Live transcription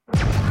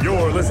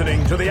You're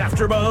listening to the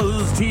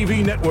AfterBuzz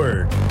TV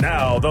Network,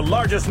 now the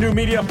largest new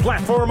media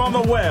platform on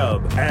the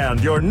web, and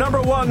your number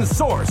one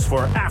source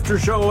for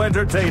after-show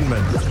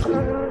entertainment.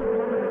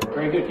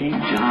 Very good, Dean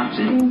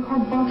Johnson.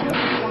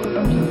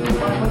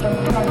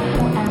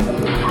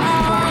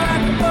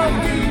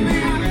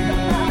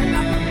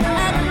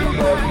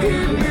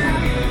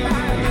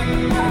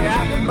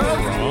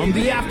 From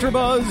the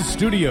AfterBuzz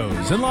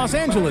Studios in Los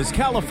Angeles,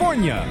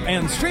 California,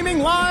 and streaming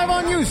live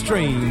on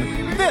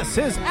Ustream, this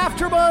is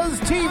AfterBuzz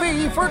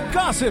TV for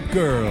Gossip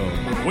Girl.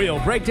 We'll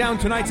break down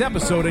tonight's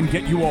episode and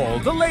get you all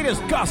the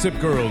latest Gossip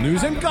Girl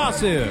news and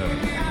gossip.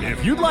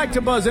 If you'd like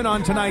to buzz in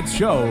on tonight's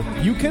show,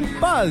 you can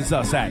buzz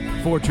us at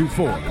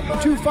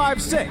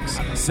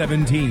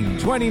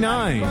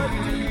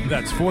 424-256-1729.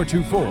 That's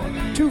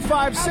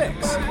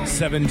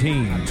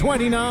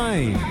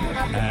 424-256-1729.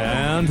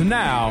 And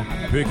now,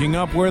 picking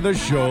up where the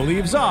show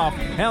leaves off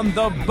and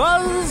the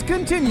buzz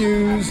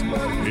continues,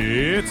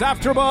 it's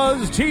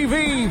AfterBuzz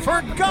TV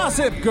for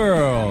Gossip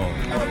Girl.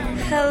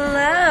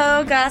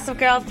 Hello, Gossip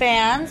Girl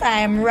fans.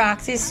 I'm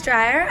Roxy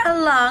Stryer,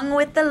 along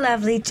with the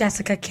lovely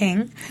Jessica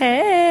King.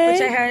 Hey.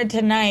 Which I heard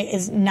tonight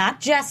is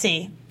not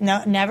Jessie.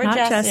 No, never Not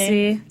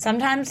Jessie. Jessie.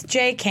 Sometimes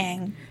J.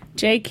 King.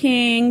 J.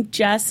 King,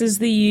 Jess is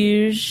the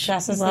usual.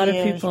 Jess is a lot the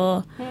of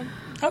usual. people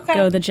Okay.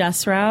 go the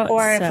Jess route.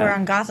 Or if so. we're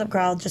on Gossip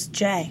Girl, just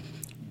J.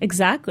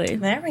 Exactly.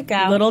 There we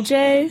go. Little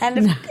J. And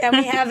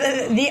we have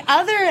the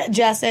other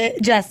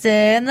Jessie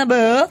in the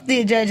booth,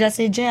 DJ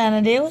Jessie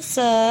Janity. What's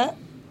up?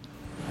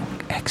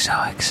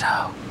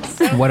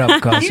 XOXO. What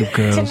up, Gossip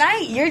Girls?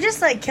 Tonight, you're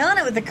just like killing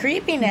it with the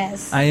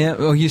creepiness. I am.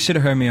 Oh, you should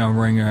have heard me on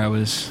Ringer. I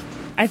was.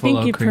 I think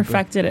full-out you creeper.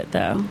 perfected it,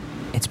 though.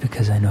 It's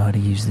because I know how to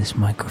use this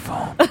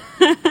microphone.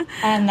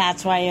 And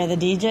that's why you're the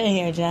DJ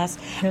here, Jess.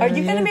 Are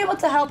you going to be able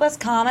to help us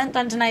comment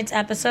on tonight's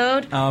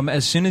episode?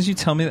 As soon as you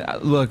tell me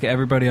that, look,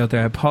 everybody out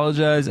there, I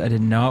apologize. I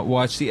did not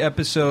watch the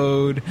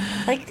episode.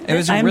 Like, It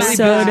was a I'm really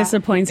so busy-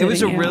 disappointed It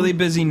was a in you. really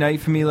busy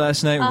night for me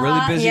last night.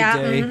 Really busy yeah,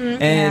 day,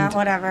 mhm, and yeah,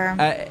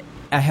 whatever.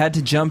 I had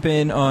to jump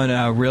in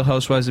on Real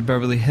Housewives of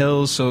Beverly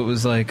Hills, so it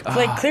was like, It's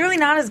like clearly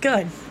not as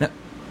good.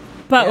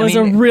 But it was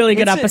I mean, a really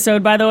good it's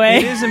episode, by the way.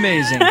 It is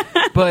amazing.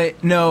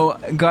 But no,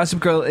 Gossip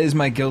Girl is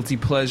my guilty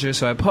pleasure,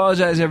 so I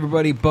apologize,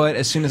 everybody. But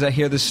as soon as I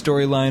hear the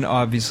storyline,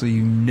 obviously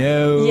you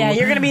know. Yeah,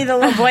 you're going to be the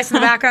little voice in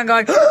the background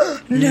going,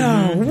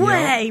 no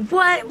way.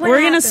 What We're going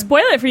to happened?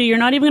 spoil it for you. You're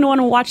not even going to want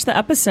to watch the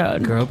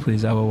episode. Girl,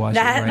 please, I will watch it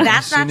right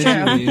That's as not soon as you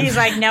true. leave. He's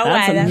like, no way.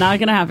 That's not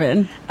going to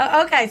happen.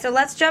 Okay, so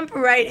let's jump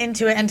right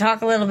into it and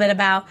talk a little bit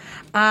about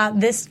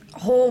this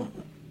whole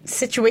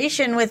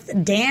situation with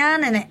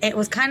Dan, and it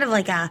was kind of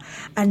like a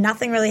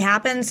nothing really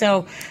happened.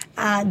 So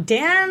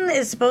Dan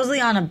is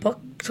supposedly on a book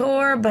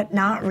tour, but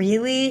not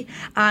really.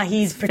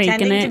 He's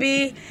pretending it. to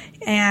be,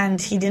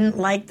 and he didn't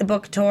like the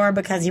book tour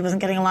because he wasn't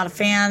getting a lot of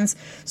fans.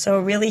 So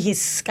really, he's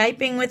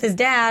Skyping with his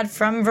dad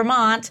from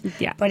Vermont,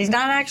 Yeah. but he's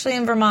not actually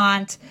in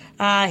Vermont.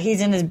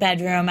 He's in his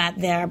bedroom at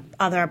their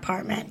other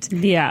apartment.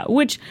 Yeah,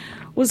 which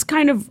was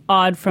kind of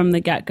odd from the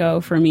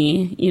get-go for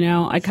me. You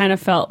know, I kind of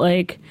felt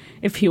like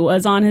if he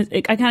was on his...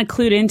 I kind of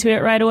clued into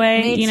it right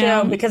away. Me you too,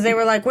 know? because they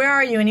were like, "Where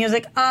are you?" And he was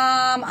like,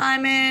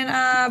 I'm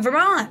in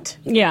Vermont."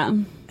 Yeah.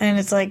 And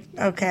it's like,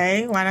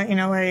 okay, why don't you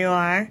know where you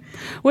are?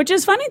 Which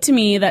is funny to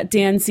me that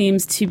Dan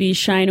seems to be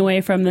shying away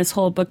from this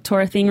whole book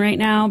tour thing right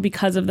now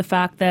because of the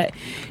fact that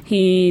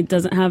he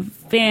doesn't have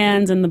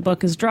fans and the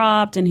book is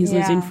dropped and he's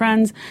Yeah. losing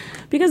friends.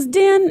 Because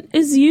Dan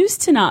is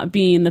used to not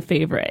being the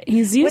favorite.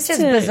 He's used Which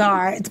to... is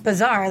bizarre. It's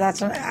bizarre.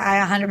 That's what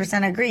I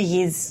 100% agree.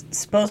 He's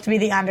supposed to be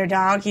the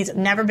underdog. He's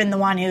never been the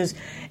one who's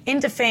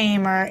into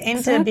fame or into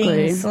Exactly.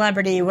 being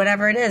celebrity,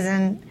 whatever it is,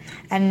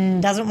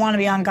 and doesn't want to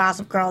be on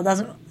Gossip Girl.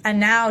 And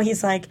now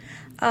he's like,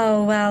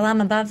 oh, well,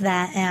 I'm above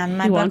that, and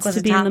my He book wants was to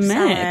a be in top the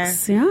seller.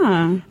 mix.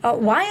 Yeah.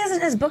 Why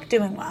isn't his book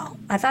doing well?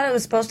 I thought it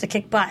was supposed to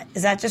kick butt.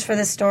 Is that just for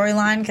this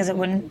storyline because it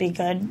wouldn't be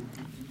good?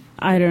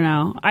 I don't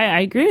know.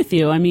 I agree with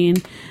you. I mean,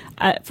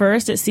 at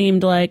first it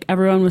seemed like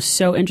everyone was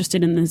so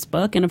interested in this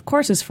book, and of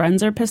course his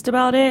friends are pissed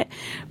about it,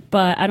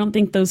 but I don't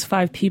think those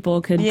 5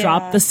 people could Yeah.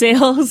 drop the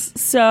sales.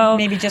 So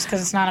Maybe just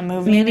because it's not a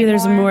movie maybe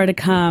there's anymore. more to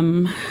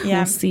come. Yeah.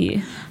 We'll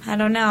see. I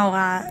don't know.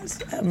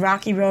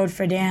 Rocky road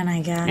for Dan,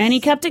 I guess. And he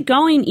kept it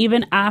going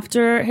even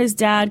after his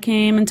dad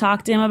came and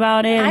talked to him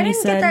about it. I and he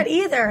didn't said, get that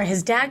either.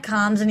 His dad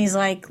comes and he's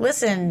like,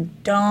 "Listen,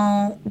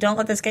 don't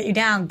let this get you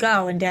down.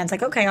 Go." And Dan's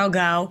like, "Okay, I'll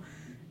go."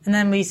 And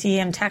then we see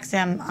him text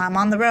him, "I'm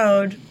on the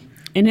road."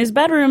 in his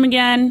bedroom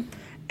again.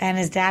 And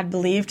his dad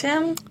believed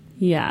him.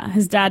 Yeah,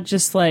 his dad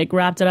just like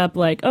wrapped it up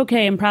like,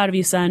 okay, I'm proud of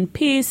you, son.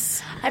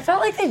 Peace. I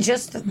felt like they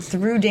just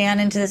threw Dan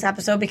into this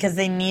episode because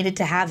they needed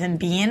to have him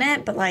be in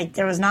it, but like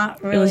there was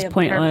not really was a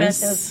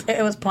pointless. purpose.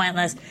 It was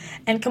pointless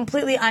and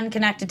completely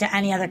unconnected to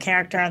any other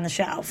character on the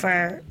show.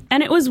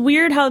 And it was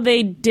weird how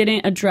they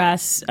didn't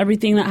address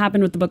everything that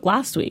happened with the book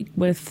last week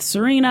with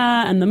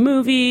Serena and the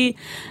movie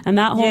and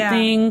that whole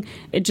thing.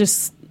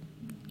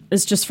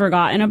 It's just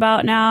forgotten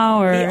about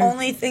now. Or The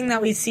only thing that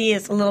we see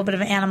is a little bit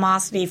of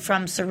animosity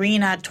from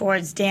Serena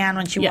towards Dan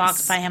when she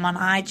walks by him on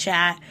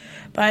iChat.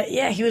 But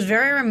yeah, he was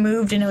very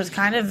removed, and it was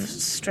kind of a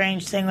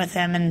strange thing with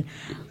him. And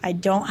I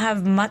don't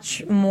have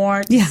much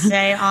more to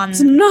say on.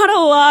 It's not a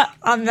lot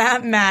on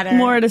that matter.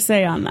 More to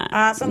say on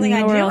that. Something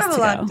I do have a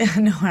lot.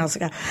 Nowhere else to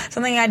go.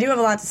 Something I do have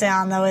a lot to say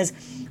on though is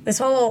this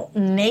whole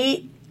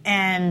Nate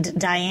and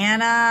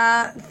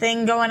Diana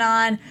thing going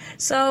on.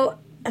 So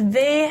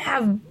they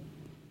have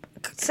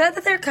said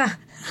that they're I'm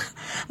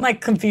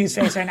like confused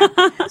face right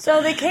now.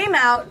 So they came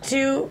out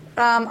to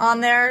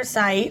on their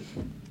site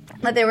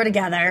that they were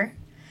together,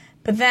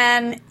 but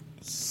then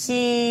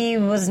he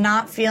was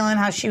not feeling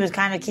how she was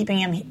kind of keeping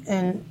him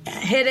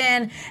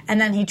hidden,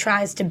 and then he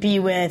tries to be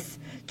with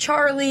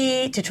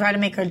Charlie to try to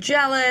make her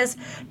jealous,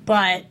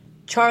 but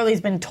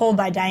Charlie's been told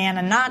by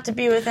Diana not to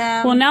be with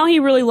him. Well, now he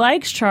really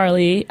likes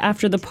Charlie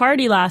after the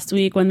party last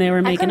week when they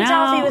were making out. I couldn't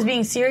tell if he was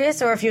being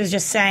serious or if he was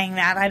just saying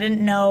that. I didn't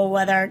know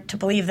whether to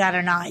believe that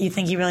or not. You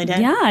think he really did?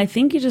 Yeah, I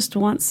think he just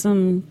wants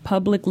some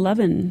public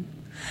loving.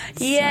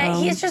 Yeah,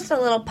 he's just a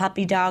little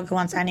puppy dog who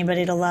wants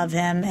anybody to love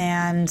him,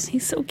 and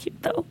he's so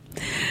cute though.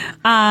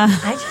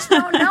 I just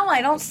don't know.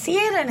 I don't see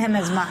it in him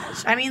as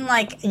much. I mean,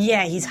 like,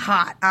 yeah, he's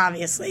hot.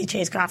 Obviously,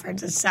 Chase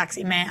Crawford's a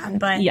sexy man,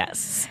 but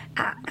yes,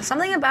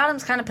 something about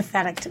him's kind of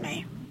pathetic to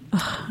me.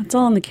 It's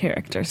all in the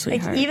character,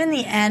 sweetheart. Like, even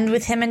the end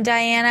with him and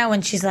Diana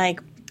when she's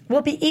like,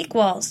 "We'll be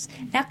equals.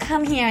 Now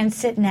come here and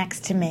sit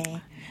next to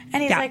me."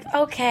 And he's like,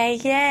 okay,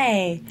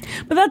 yay.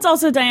 But that's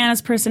also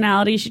Diana's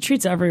personality. She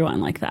treats everyone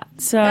like that.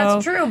 So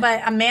that's true,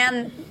 but a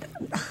man,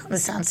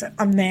 this sounds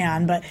a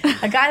man, but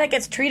a guy that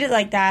gets treated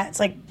like that, it's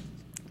like,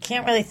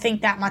 can't really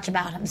think that much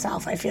about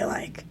himself, I feel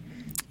like.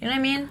 You know what I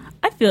mean?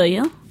 I feel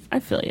you.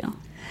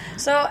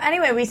 So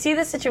anyway, we see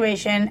the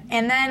situation,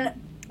 and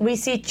then we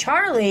see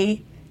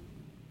Charlie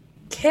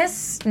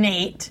kiss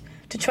Nate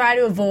to try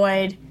to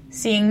avoid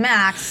seeing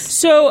Max.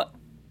 So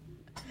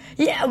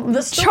yeah,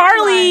 the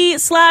Charlie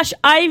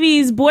 /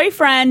 Ivy's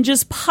boyfriend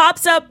just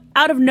pops up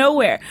out of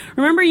nowhere.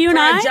 Remember you and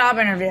I? For a job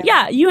interview.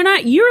 Yeah, you and I.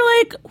 You were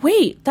like,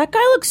 wait, that guy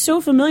looks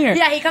so familiar.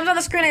 Yeah, he comes on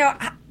the screen and I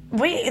go,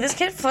 wait, this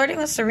kid flirting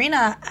with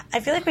Serena,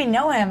 I feel like we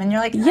know him. And you're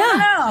like, I don't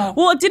know.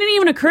 Well, it didn't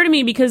even occur to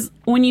me because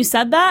when you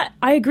said that,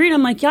 I agreed.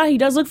 I'm like, yeah, he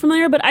does look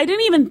familiar, but I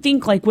didn't even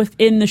think like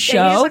within the show.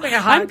 Yeah, he just looked like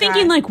a hot I'm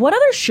thinking like, what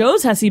other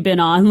shows has he been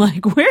on?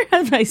 Like, where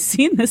have I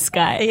seen this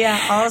guy? Yeah,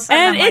 all of a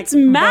sudden and it's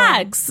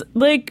Max.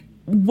 Like,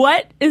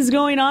 what is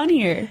going on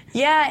here?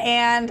 Yeah,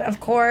 and of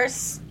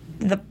course,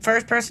 the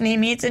first person he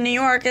meets in New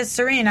York is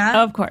Serena.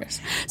 Of course.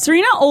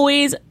 Serena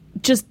always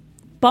just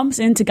bumps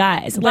into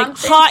guys. Like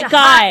hot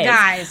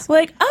guys.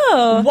 Like,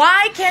 oh.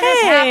 Why can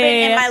this happen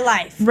in my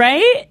life?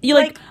 Right? You're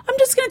like, I'm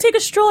just going to take a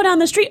stroll down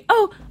the street.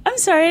 Oh, I'm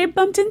sorry, I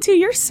bumped into you.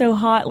 You're so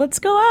hot. Let's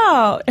go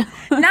out.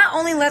 Not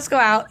only let's go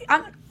out.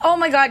 Oh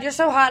my God, you're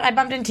so hot. I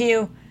bumped into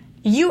you.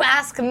 You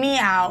ask me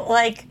out.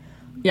 Like,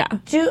 yeah.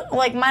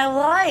 Like, my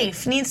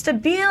life needs to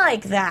be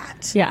like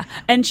that. Yeah.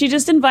 And she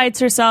just invites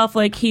herself,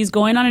 like, he's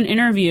going on an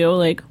interview.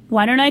 Like,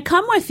 why don't I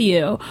come with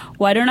you?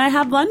 Why don't I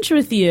have lunch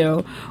with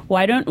you?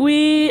 Why don't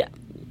we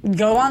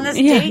go on this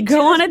date?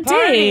 Go on a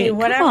date.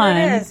 Whatever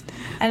it is.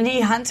 And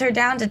he hunts her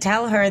down to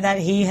tell her that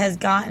he has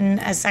gotten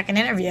a second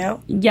interview.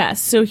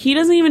 Yes. So he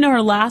doesn't even know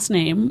her last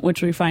name,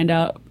 which we find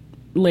out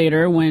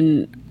later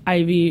when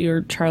Ivy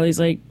or Charlie's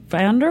like,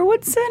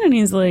 Vanderwoodson? And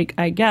he's like,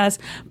 I guess.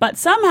 But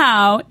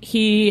somehow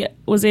he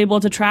was able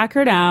to track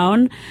her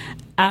down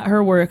at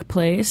her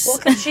workplace. Well,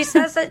 because she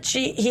says that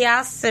he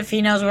asks if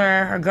he knows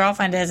where her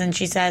girlfriend is, and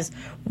she says,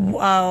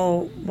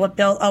 oh,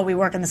 we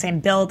work in the same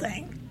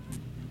building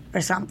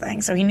or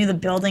something. So he knew the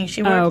building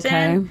she worked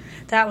in.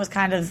 That was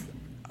kind of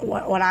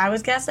what I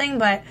was guessing,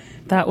 but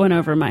that went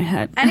over my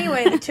head.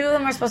 Anyway, the two of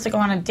them are supposed to go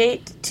on a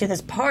date to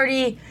this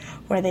party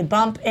where they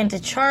bump into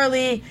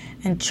Charlie,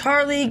 and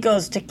Charlie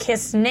goes to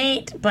kiss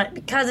Nate, but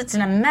because it's in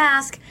a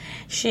mask,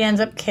 she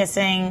ends up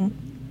kissing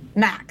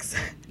Max.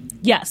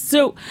 Yes,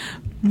 so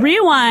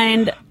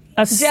rewind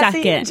a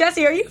second.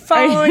 Jesse, are you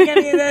following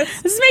any of this?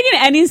 Is this making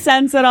any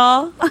sense at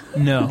all?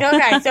 No.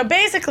 Okay, so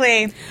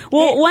basically...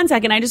 Well, 1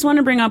 second. I just want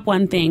to bring up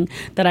one thing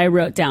that I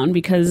wrote down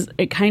because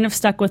it kind of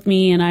stuck with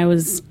me, and I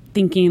was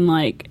thinking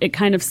like it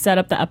kind of set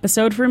up the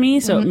episode for me,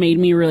 so it made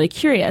me really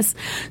curious.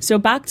 So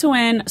back to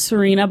when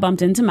Serena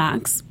bumped into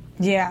Max.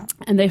 Yeah.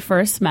 And they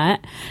first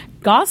met.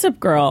 Gossip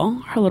Girl,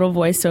 her little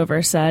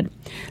voiceover said,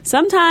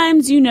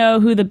 sometimes you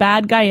know who the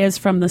bad guy is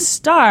from the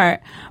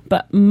start,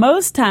 but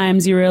most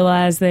times you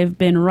realize they've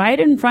been right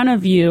in front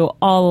of you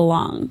all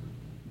along.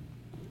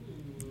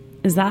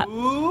 Is that...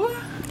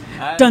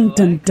 Dun,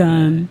 dun,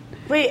 dun.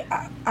 Wait,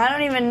 I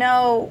don't even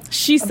know.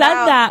 She said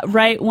that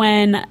right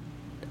when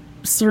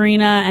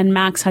Serena and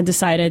Max had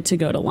decided to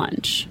go to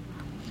lunch.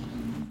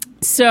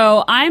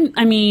 So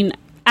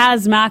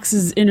as Max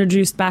is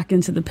introduced back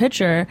into the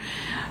picture,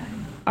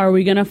 are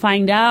we going to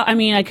find out? I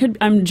mean,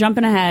 I'm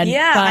jumping ahead.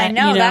 Yeah, but, I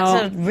know.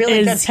 That's a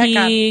really good pickup.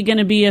 Is he going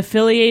to be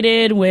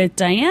affiliated with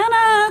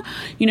Diana?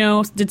 You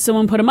know, did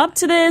someone put him up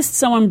to this?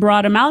 Someone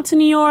brought him out to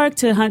New York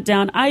to hunt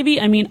down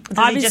Ivy? I mean,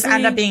 obviously... Did he just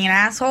end up being an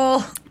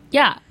asshole?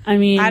 Yeah, I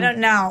mean... I don't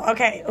know.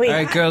 Okay, wait. All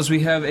right, girls, we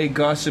have a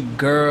Gossip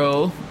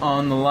Girl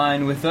on the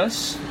line with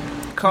us.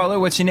 Caller,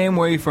 what's your name?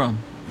 Where are you from?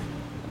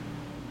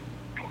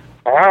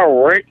 I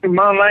reckon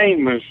my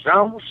name is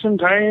Johnson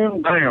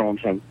Town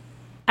Downson.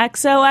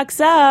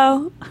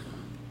 XOXO.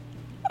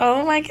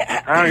 Oh my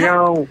God.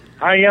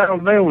 How y'all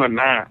doing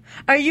now?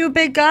 Are you a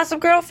big Gossip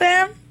Girl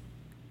fan?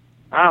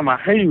 I'm a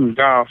huge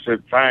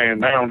Gossip fan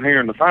down here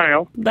in the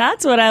South.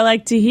 That's what I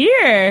like to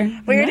hear.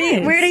 Where do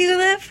Nice. you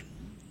live?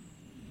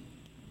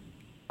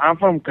 I'm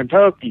from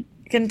Kentucky.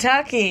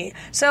 Kentucky.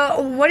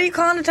 So, what are you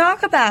calling to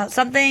talk about?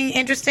 Something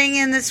interesting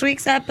in this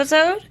week's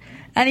episode?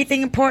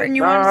 Anything important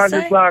you want I to say?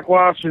 just like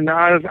watching.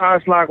 I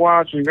just like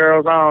watching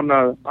girls on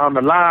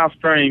the live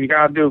stream. You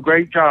gotta do a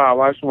great job.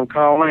 I just want to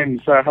call in and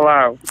say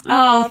hello.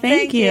 Oh,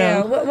 thank you.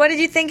 What did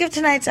you think of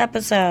tonight's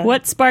episode?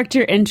 What sparked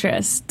your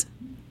interest?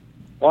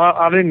 Well,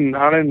 I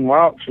didn't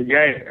watch it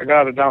yet. I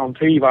got it on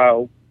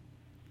TiVo.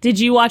 Did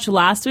you watch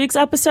last week's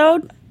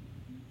episode?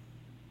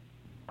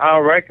 I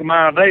reckon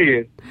I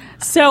did.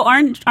 So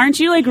aren't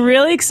you like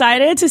really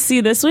excited to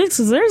see this week's?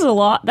 Because there's a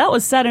lot that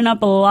was setting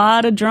up a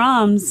lot of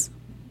drama.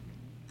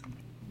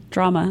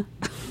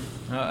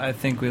 I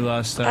think we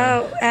lost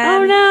our...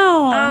 Oh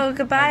no! Oh,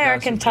 goodbye, our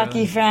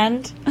Kentucky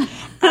friend.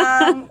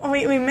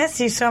 We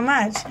miss you so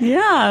much.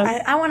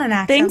 Yeah. I want an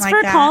accent Thanks like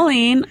for that.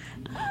 calling.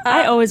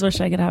 I always wish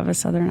I could have a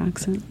Southern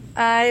accent.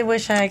 I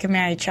wish I could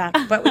marry Chuck,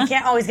 but we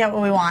can't always get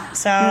what we want.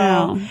 So,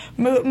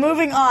 No.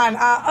 moving on.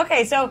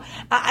 Okay, so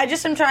I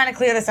just am trying to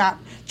clear this up,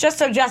 just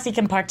so Jesse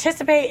can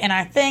participate in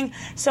our thing.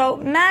 So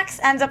Max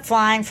ends up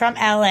flying from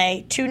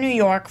LA to New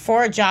York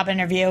for a job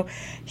interview.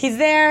 He's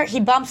there. He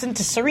bumps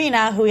into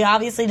Serena, who he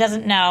obviously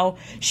doesn't know.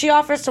 She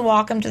offers to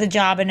walk him to the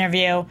job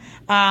interview,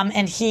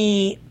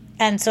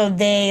 and so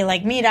they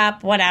like meet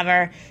up,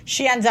 whatever.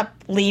 She ends up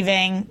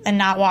leaving and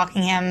not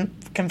walking him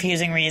for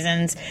confusing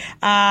reasons.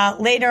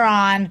 Later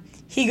on,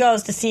 he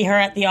goes to see her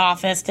at the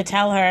office to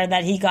tell her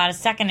that he got a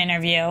second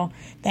interview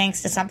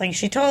thanks to something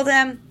she told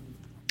him.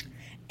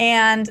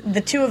 And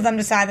the two of them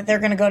decide that they're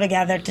going to go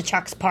together to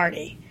Chuck's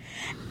party.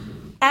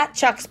 At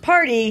Chuck's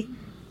party,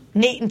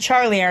 Nate and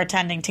Charlie are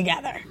attending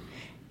together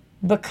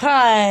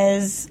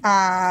because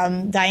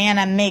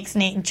Diana makes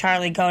Nate and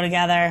Charlie go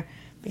together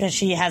because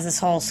she has this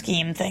whole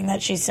scheme thing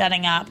that she's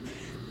setting up.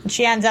 And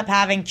she ends up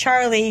having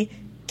Charlie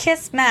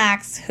kiss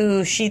Max,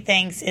 who she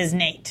thinks is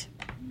Nate.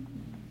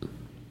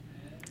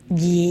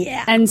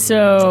 Yeah. And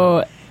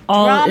so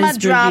all is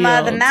Drama.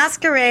 revealed. The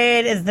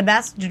Masquerade is the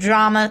best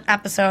drama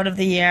episode of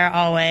the year,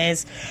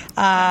 always.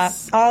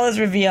 All is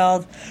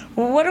revealed.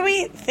 What do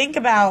we think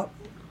about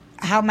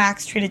how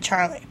Max treated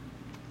Charlie?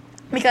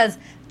 Because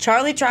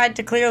Charlie tried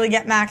to clearly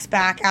get Max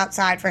back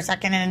outside for a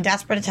second in a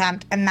desperate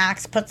attempt, and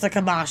Max puts the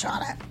kibosh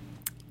on it.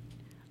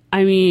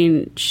 I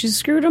mean, she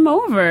screwed him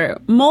over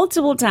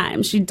multiple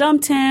times. She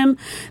dumped him,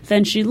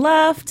 then she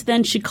left,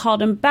 then she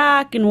called him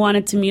back and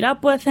wanted to meet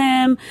up with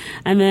him,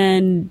 and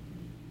then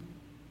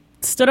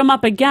stood him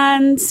up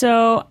again.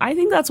 So I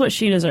think that's what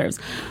she deserves.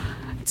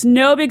 It's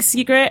no big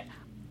secret.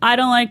 I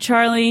don't like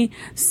Charlie,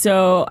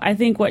 so I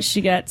think what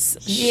she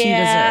gets, she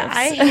deserves.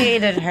 I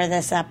hated her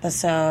this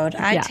episode.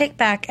 I Yeah. take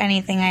back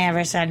anything I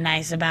ever said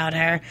nice about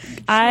her.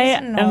 I She's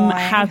am annoying.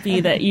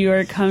 happy that you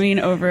are coming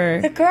over.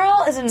 The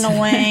girl is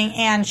annoying,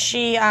 and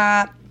she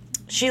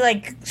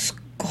like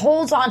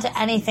holds on to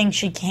anything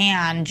she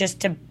can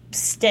just to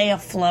stay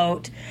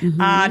afloat,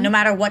 no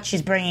matter what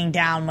she's bringing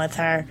down with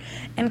her.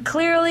 And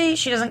clearly,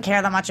 she doesn't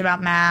care that much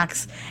about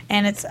Max,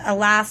 and it's a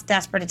last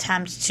desperate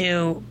attempt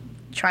to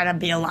try to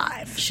be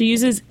alive. She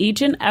uses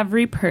each and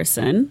every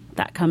person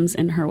that comes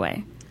in her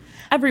way.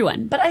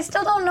 Everyone. But I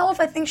still don't know if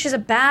I think she's a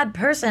bad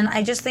person.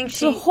 I just think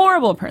She's a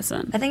horrible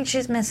person. I think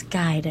she's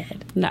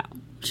misguided. No,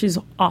 she's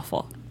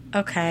awful.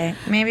 Okay,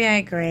 maybe I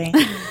agree.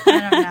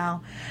 I don't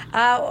know.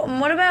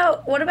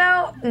 What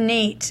about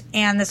Nate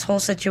and this whole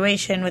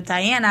situation with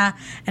Diana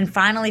and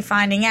finally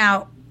finding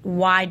out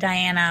why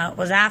Diana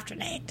was after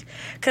Nate?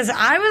 Because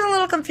I was a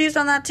little confused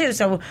on that too.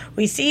 So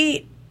we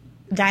see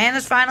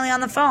Diana's finally on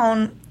the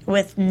phone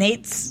with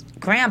Nate's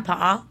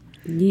grandpa,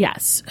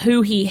 Yes,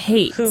 who he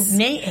hates. who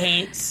Nate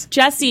hates.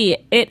 Jesse,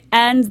 it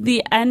ends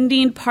the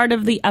ending part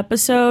of the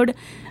episode.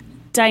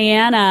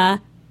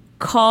 Diana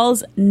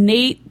calls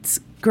Nate's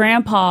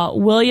grandpa,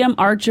 William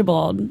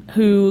Archibald,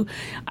 who,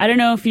 I don't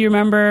know if you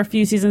remember a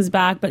few seasons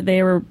back, but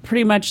they were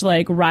pretty much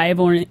like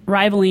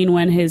rivaling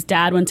when his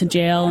dad went to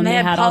jail and They they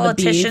have had all the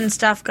beef. politician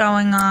stuff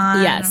going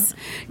on. Yes,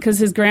 because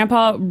his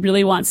grandpa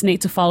really wants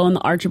Nate to follow in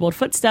the Archibald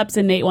footsteps,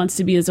 and Nate wants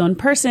to be his own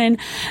person.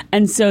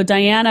 And so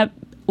Diana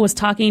was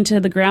talking to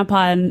the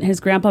grandpa, and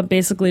his grandpa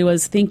basically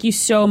was, "Thank you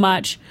so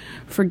much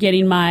for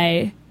getting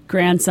my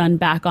grandson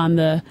back on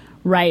the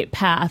right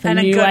path." And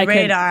a knew good I could-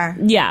 radar.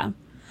 Yeah.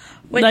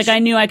 Which- Like I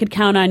knew I could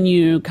count on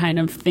you kind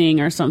of thing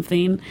or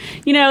something.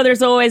 You know,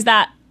 there's always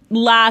that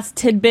last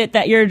tidbit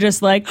that you're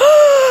just like,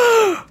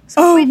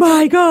 oh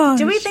my gosh.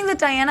 Do we think that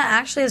Diana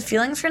actually has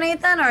feelings for Nate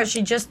then, or is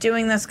she just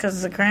doing this because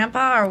of the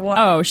grandpa, or what?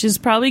 Oh, she's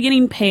probably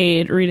getting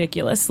paid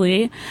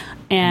ridiculously.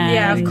 And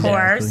yeah, of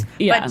course.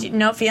 Exactly. Yeah. But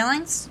no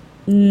feelings?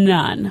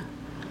 None.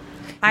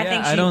 I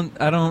think she... I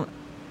don't.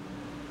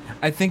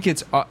 I think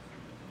it's.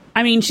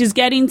 I mean, she's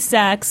getting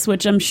sex,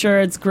 which I'm sure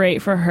it's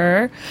great for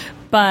her,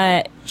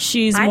 but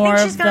she's more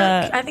of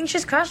the... I think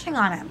she's crushing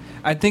on him.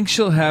 I think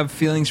she'll have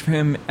feelings for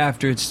him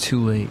after it's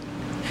too late.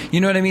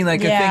 You know what I mean?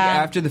 Like, I think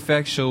after the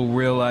fact she'll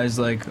realize,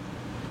 like,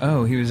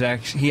 oh,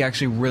 he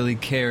actually really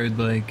cared,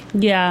 like...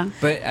 Yeah.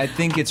 But I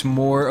think it's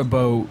more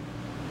about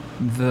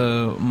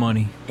the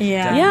money.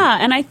 Yeah. Yeah,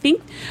 and I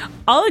think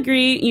I'll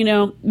agree, you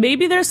know,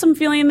 maybe there's some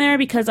feeling there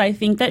because I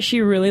think that she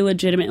really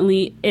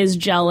legitimately is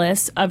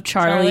jealous of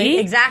Charlie.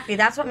 Exactly.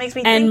 That's what makes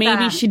me think and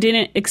maybe that. she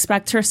didn't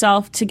expect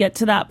herself to get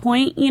to that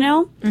point, you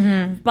know?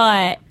 Mm-hmm.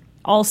 But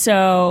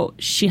also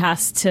she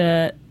has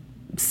to,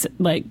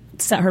 like,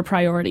 set her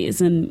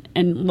priorities and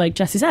like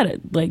Jesse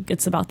said,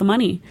 it's about the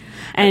money.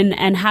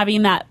 And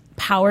having that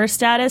power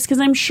status, because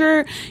I'm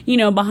sure, you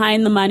know,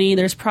 behind the money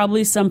there's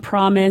probably some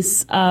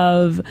promise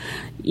of,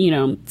 you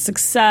know,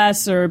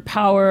 success or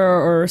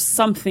power or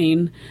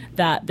something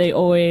that they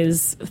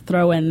always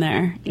throw in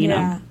there, you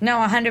know. No,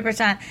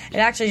 100%. It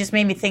actually just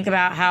made me think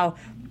about how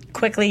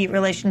quickly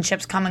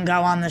relationships come and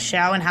go on the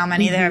show and how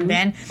many there have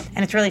been.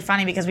 And it's really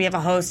funny because we have a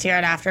host here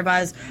at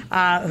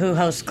AfterBuzz who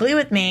hosts Glee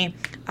with me,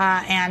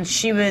 and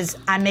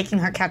I'm making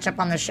her catch up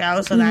on the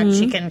show so that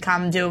she can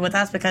come do it with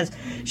us because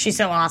she's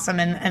so awesome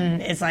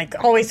and is like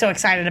always so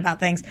excited about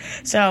things.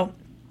 So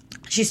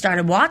she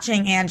started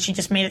watching and she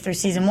just made it through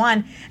season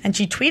 1 and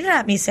she tweeted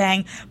at me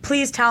saying,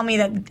 please tell me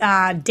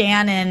that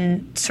Dan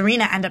and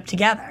Serena end up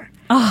together.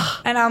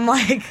 Oh. And I'm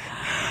like,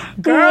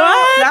 girl,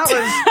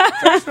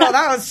 first of all,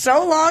 that was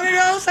so long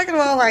ago. Second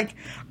of all, like,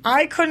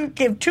 I couldn't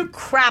give two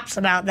craps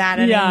about that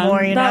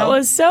anymore, you know? That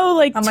was so,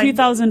 like,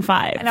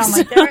 2005. And I'm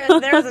like,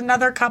 there's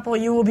another couple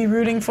you will be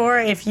rooting for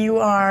if you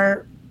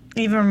are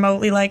even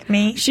remotely like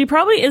me. She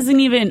probably isn't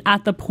even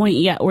at the point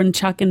yet when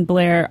Chuck and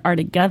Blair are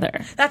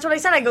together. That's what I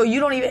said. I go, you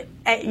don't even...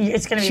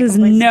 It's going to be She has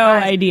no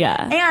idea.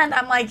 And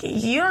I'm like,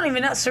 you don't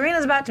even know.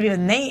 Serena's about to be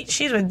with Nate.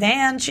 She's with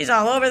Dan. She's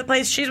all over the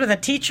place. She's with a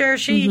teacher.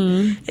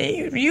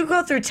 You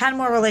go through 10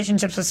 more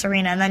relationships with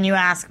Serena, and then you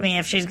ask me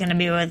if she's going to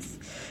be with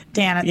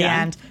Dan at the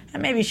end.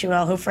 And maybe she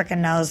will. Who frickin'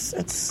 knows?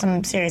 It's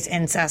some serious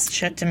incest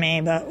shit to me,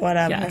 but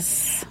whatever.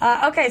 Yes.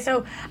 Okay,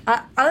 so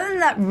other than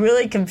that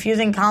really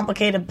confusing,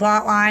 complicated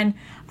plot line,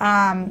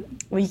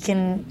 we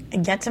can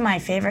get to my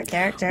favorite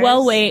characters.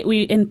 Well, wait,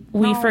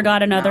 we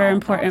forgot another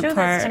important don't do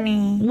part. This to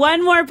me.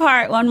 One more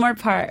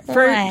part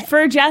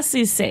for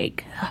Jesse's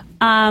sake.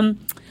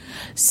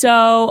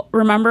 So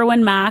remember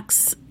when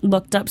Max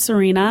looked up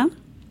Serena?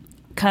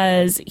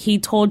 Because he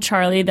told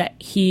Charlie that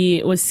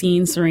he was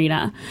seeing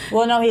Serena.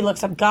 Well, no, he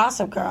looks up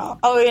Gossip Girl.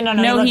 Oh, no.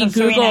 No, he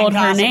Googled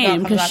her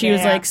name because she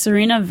was like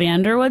Serena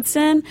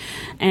Vanderwoodson.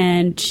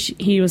 And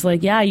he was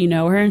like, yeah, you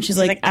know her. And she's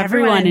like,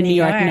 everyone in New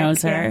York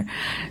knows her.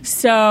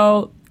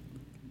 So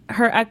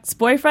her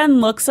ex-boyfriend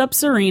looks up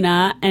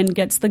Serena and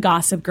gets the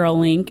Gossip Girl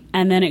link.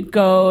 And then it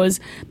goes,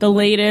 the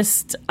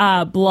latest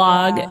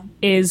blog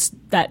is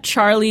that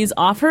Charlie's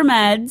off her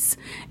meds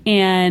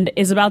and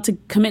is about to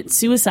commit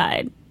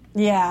suicide.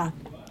 Yeah.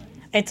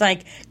 It's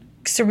like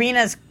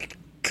Serena's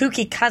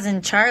kooky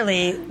cousin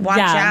Charlie, watch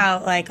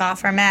out, like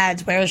off her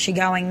meds. Where is she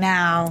going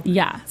now?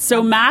 Yeah.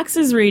 So Max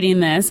is reading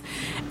this.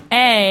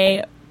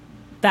 A,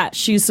 that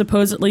she's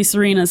supposedly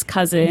Serena's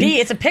cousin. B,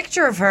 it's a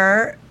picture of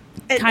her.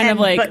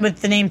 But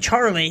with the name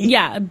Charlie.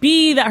 Yeah.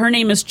 B, that her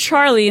name is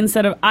Charlie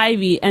instead of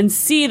Ivy. And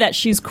C, that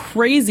she's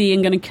crazy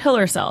and going to kill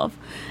herself.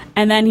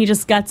 And then he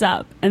just gets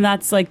up, and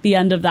that's like the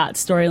end of that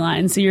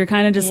storyline. So you're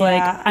kind of just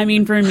like, I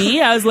mean, for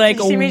me, I was like,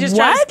 you see me just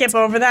try to skip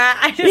over that?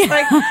 I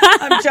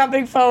just I'm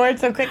jumping forward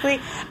so quickly.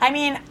 I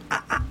mean,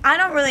 I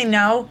don't really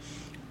know.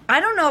 I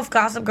don't know if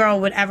Gossip Girl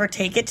would ever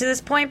take it to this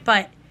point,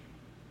 but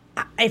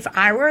if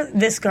I were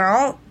this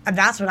girl,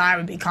 that's what I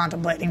would be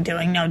contemplating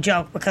doing. No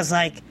joke, because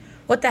like,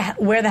 where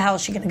the hell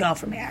is she going to go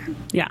from here?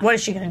 Yeah, what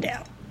is she going to do?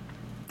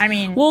 I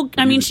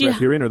mean, she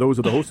herein are those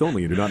of the host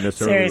only and do not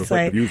necessarily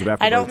reflect the views of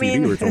AfterBuzz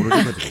TV or its owners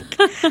and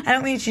principals. I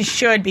don't mean she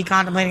should be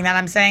contemplating that.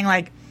 I'm saying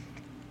like,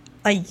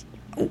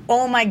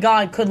 oh my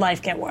God, could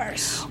life get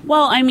worse?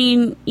 Well, I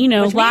mean, you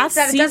know, last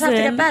season it does have to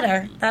get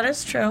better. That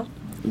is true.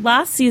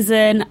 Last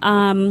season,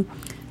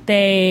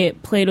 they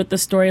played with the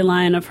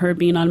storyline of her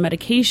being on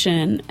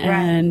medication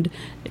and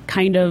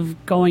kind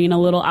of going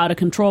a little out of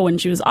control when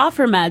she was off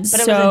her meds.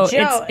 But so it was a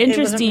joke. It's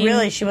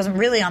interesting. She wasn't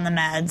really on the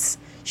meds.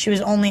 She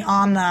was only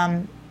on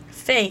them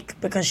fake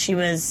because she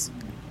was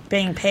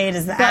being paid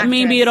as the actress. But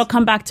maybe it'll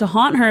come back to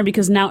haunt her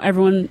because now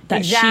everyone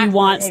that she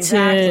wants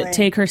to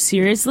take her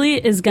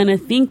seriously is going to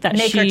think that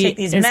she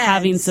is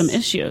having some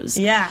issues.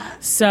 Yeah.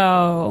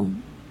 So,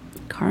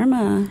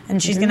 karma.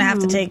 And she's going to have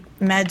to take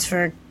meds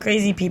for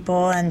crazy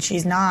people, and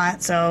she's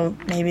not. So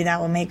maybe that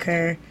will make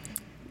her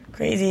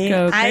crazy.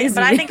 Go crazy.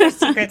 But I think her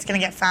secret's going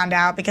to get found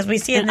out because we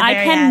see it in the very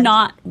end. I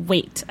cannot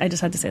wait. I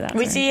just had to say that.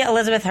 We see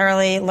Elizabeth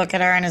Hurley look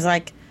at her and is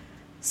like,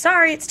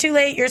 sorry, it's too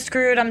late. You're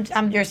screwed.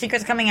 Your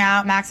secret's coming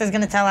out. Max is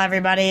going to tell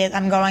everybody.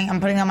 I'm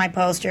putting on my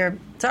post. You're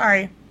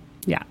sorry.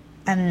 Yeah.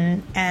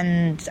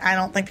 And I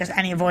don't think there's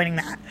any avoiding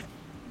that.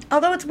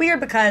 Although it's weird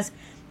because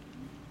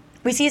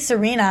we see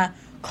Serena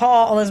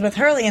call Elizabeth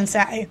Hurley and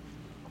say,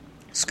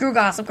 screw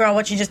Gossip Girl.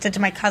 What she just did to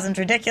my cousin's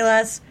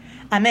ridiculous.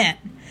 I'm in.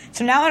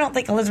 So now I don't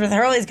think Elizabeth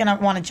Hurley is going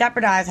to want to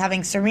jeopardize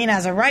having Serena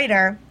as a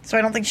writer, so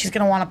I don't think she's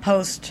going to want to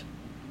post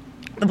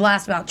the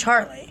blast about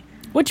Charlie.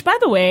 Which, by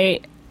the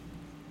way,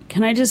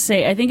 can I just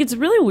say, I think it's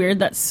really weird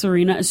that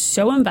Serena is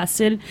so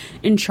invested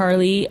in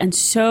Charlie and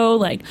so,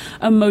 like,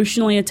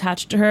 emotionally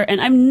attached to her.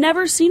 And I've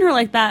never seen her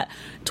like that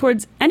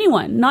towards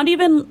anyone. Not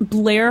even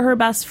Blair, her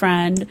best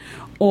friend,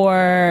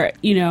 or,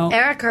 you know...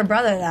 Eric, her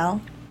brother, though.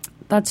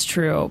 That's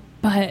true.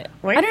 But,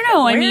 I don't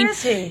know. Where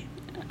is he?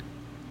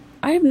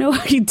 I have no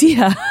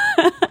idea.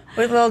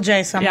 With Lil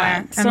J somewhere. Yeah,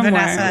 and somewhere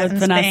Vanessa with in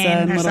Vanessa Spain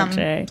and or Little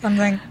J.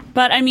 Something.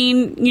 But I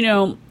mean, you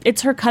know,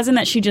 it's her cousin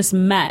that she just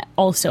met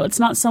also. It's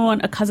not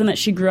a cousin that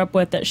she grew up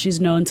with that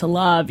she's known to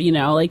love, you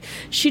know. Like,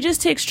 she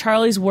just takes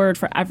Charlie's word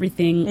for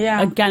everything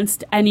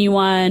against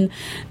anyone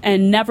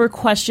and never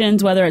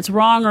questions whether it's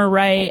wrong or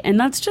right. And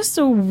that's just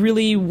a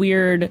really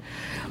weird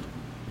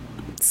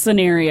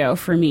scenario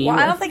for me. Well,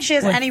 I don't think she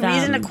has any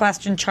reason to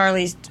question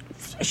Charlie's...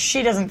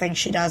 She doesn't think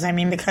she does, I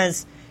mean,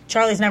 because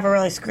Charlie's never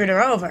really screwed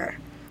her over.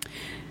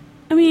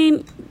 I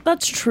mean,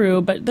 that's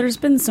true, but there's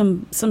been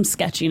some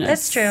sketchiness.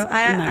 That's true.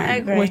 I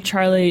agree. With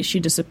Charlie, she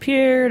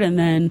disappeared, and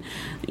then,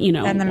 you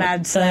know... And the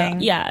mad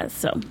sling. Yeah,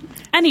 so...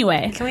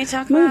 Anyway, can we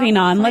talk moving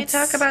on. Can we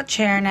talk about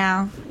Cher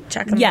now?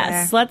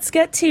 Yes, let's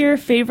get to your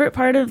favorite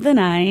part of the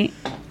night.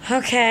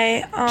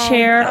 Okay.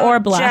 Cher or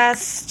Black?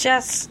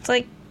 Just,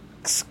 like,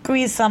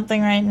 squeeze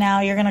something right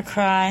now. You're going to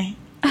cry.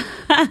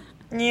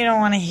 You don't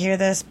want to hear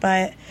this,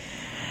 but...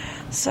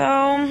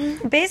 So,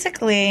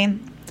 basically...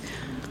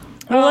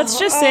 Well, let's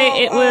just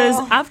say it was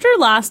after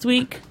last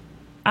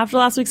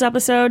week's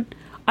episode,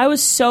 I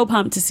was so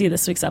pumped to see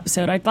this week's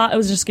episode. I thought it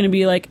was just going to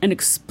be like an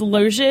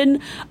explosion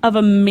of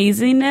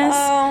amazingness.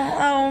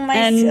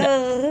 And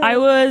I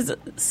was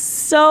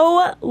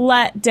so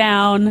let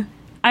down.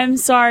 I'm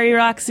sorry,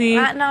 Roxy.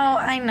 I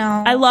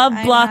know. I love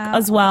Black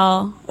as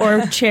well,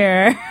 or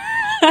Cher.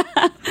 But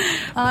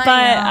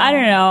I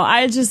don't know.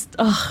 I just...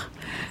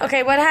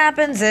 Okay, what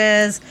happens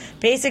is,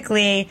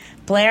 basically,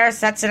 Blair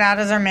sets it out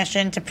as her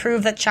mission to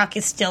prove that Chuck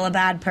is still a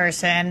bad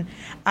person.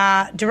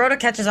 Dorota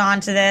catches on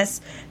to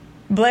this.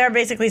 Blair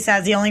basically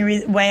says the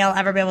only way I'll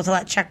ever be able to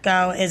let Chuck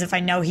go is if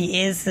I know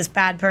he is this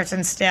bad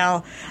person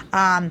still.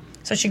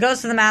 So she goes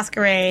to the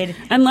masquerade.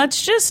 And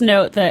let's just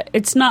note that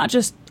it's not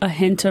just a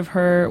hint of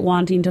her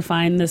wanting to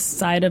find this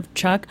side of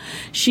Chuck.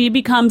 She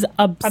becomes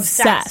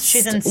obsessed.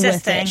 She's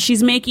insisting. With it.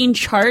 She's making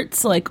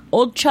charts like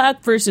old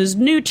Chuck versus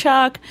new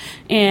Chuck,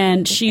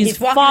 and she's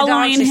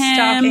following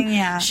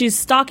him. She's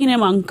stalking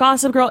him on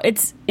Gossip Girl.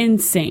 It's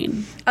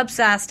insane.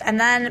 Obsessed. And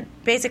then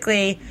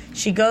basically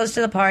she goes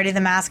to the party, the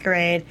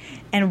masquerade,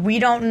 and we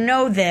don't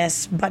know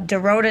this, but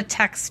Dorota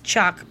texts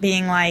Chuck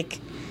being like,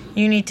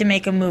 you need to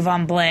make a move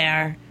on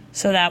Blair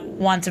so that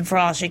once and for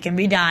all she can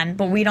be done.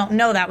 But we don't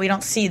know that. We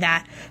don't see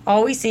that.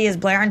 All we see is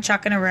Blair and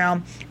Chuck in a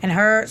room, and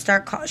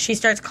she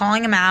starts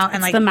calling him out.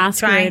 And, like, the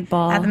masquerade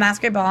ball. At the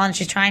masquerade ball, and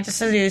she's trying to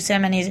seduce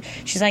him, and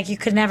she's like, you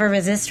could never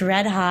resist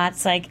red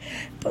hots, like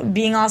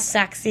being all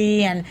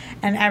sexy and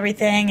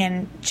everything,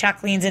 and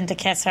Chuck leans in to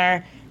kiss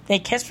her. They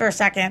kiss for a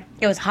second.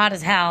 It was hot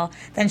as hell.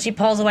 Then she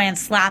pulls away and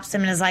slaps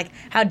him and is like,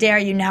 how dare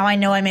you? Now I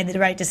know I made the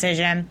right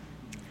decision.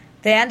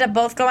 They end up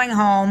both going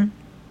home.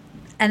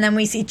 And then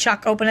we see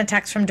Chuck open a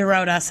text from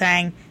Dorota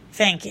saying,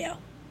 thank you.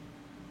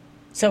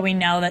 So we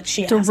know that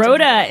she has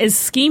Dorota is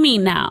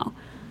scheming now.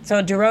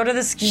 So Dorota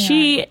the schemer.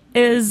 She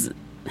is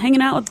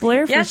hanging out with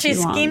Blair for too long. Yeah, she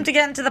schemed to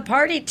get into the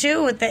party,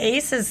 too, with the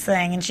aces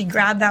thing. And she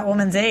grabbed that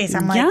woman's ace.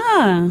 I'm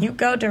like, you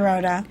go,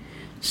 Dorota.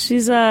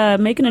 She's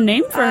making a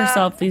name for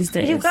herself these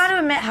days. You've got to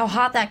admit how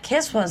hot that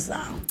kiss was,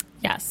 though.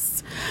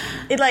 Yes.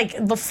 It, like,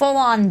 the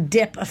full-on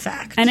dip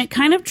effect. And it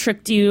kind of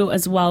tricked you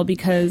as well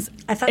because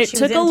I thought it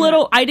took a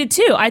little... I did,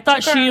 too. I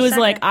thought she was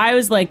like... I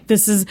was like,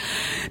 this is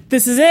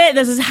it.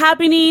 This is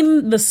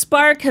happening. The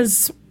spark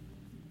has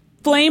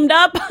flamed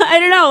up. I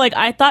don't know. Like,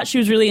 I thought she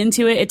was really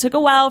into it. It took a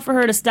while for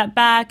her to step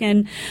back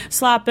and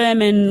slap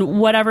him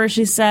and whatever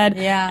she said.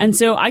 Yeah. And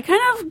so I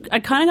kind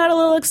of got a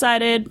little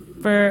excited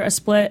for a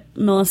split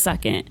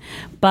millisecond.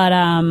 But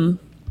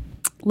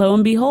lo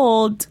and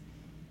behold...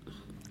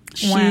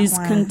 She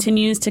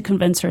continues to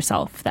convince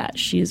herself that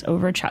she's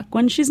over Chuck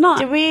when she's not.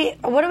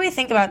 What do we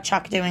think about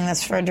Chuck doing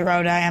this for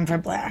Dorota and for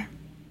Blair?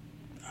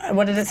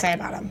 What did it say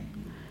about him?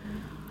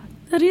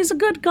 That he's a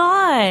good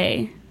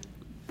guy.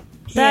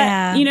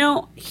 That, you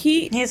know,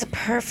 he's a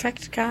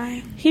perfect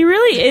guy. He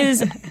really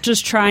is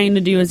just trying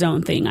to do his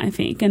own thing, I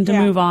think, and to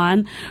move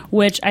on,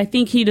 which I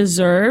think he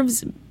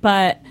deserves,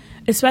 but...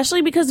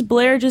 Especially because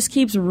Blair just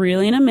keeps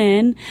reeling him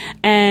in.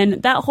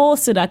 And that whole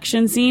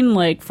seduction scene,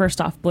 like,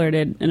 first off, Blair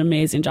did an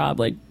amazing job.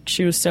 Like,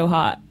 she was so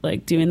hot,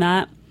 like, doing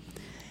that.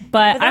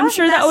 But I'm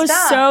sure that was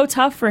so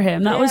tough for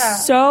him. That was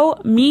so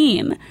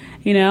mean.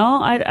 You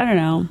know? I don't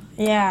know.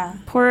 Yeah.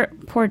 Poor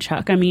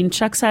Chuck. I mean,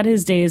 Chuck's had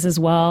his days as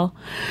well.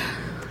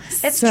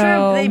 It's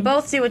true. They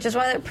both do, which is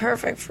why they're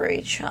perfect for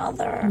each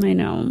other. I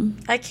know.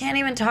 I can't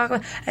even talk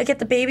about... I get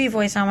the baby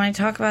voice on when I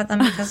talk about them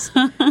because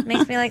it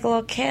makes me like a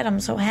little kid. I'm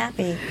so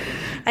happy.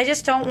 I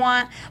just don't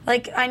want...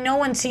 Like, I know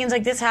when scenes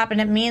like this happen,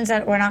 it means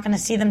that we're not going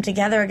to see them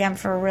together again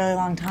for a really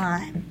long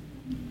time.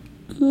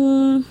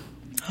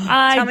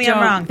 Tell me I'm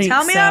wrong.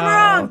 Tell me I'm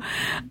wrong.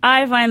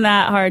 I find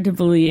that hard to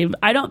believe.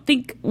 I don't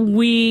think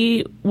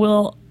we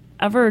will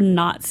ever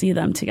not see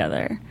them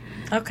together.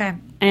 Okay.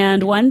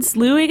 And once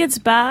Louis gets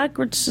back,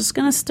 we're just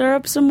going to stir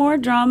up some more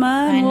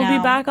drama, and we'll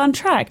be back on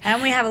track.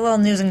 And we have a little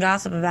news and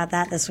gossip about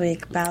that this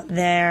week, about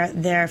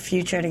their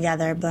future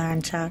together, Blair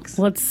and Chuck's.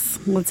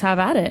 Let's have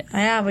at it.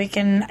 Yeah, we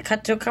can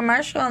cut to a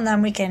commercial, and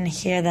then we can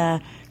hear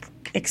the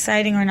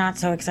exciting or not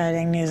so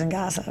exciting news and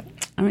gossip.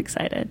 I'm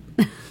excited.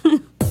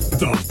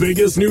 The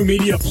biggest new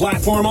media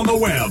platform on the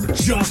web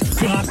just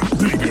got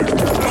bigger.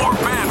 More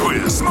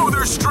bandwidth,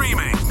 smoother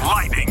streaming,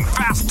 lightning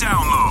fast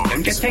download.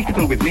 Don't get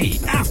technical with me.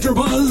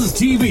 AfterBuzz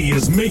TV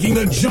is making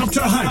the jump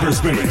to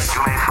hyperspace.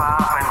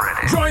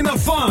 Join the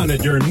fun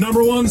at your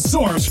number one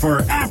source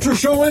for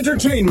after-show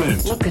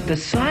entertainment. Look at the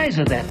size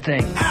of that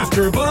thing.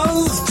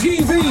 AfterBuzz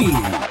TV.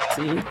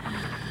 See?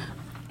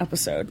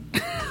 Episode.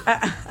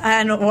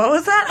 And what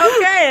was that?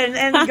 Okay,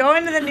 and go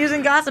into the news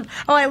and gossip.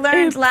 Oh, I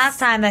learned last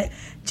time that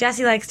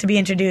Jesse likes to be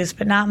introduced,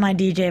 but not my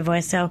DJ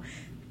voice, so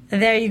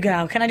there you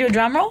go. Can I do a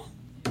drum roll?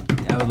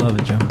 I would love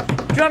a drum.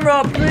 Drum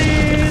roll,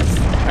 please.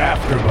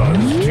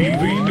 AfterBuzz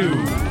TV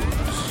News.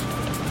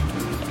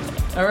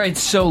 All right,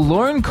 so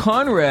Lauren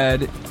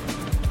Conrad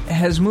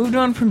has moved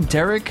on from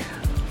Derek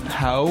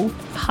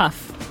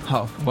Huff.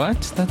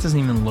 What? That doesn't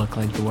even look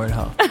like the word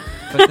Huff.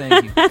 But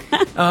thank you.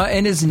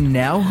 And is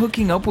now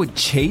hooking up with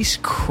Chase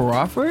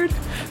Crawford?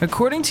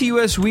 According to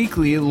US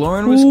Weekly,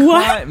 Lauren was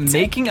caught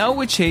making out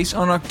with Chase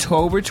on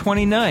October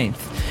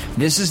 29th.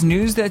 This is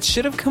news that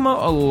should have come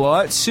out a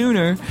lot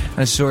sooner.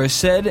 A source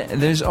said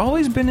there's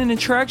always been an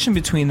attraction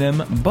between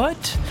them,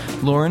 but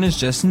Lauren is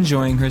just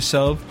enjoying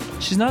herself.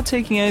 She's not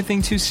taking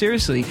anything too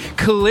seriously.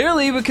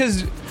 Clearly,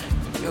 because...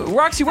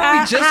 Roxy,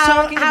 weren't we just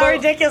talking about... How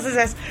ridiculous is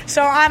this?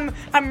 So I'm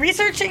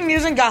researching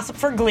news and gossip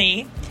for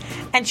Glee,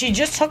 and she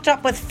just hooked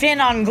up with Finn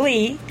on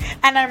Glee,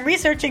 and I'm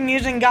researching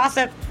news and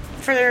gossip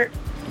for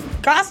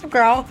Gossip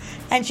Girl,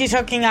 and she's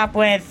hooking up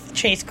with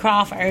Chase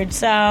Crawford.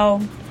 So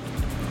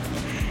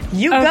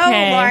you go,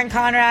 Lauren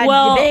Conrad,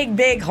 you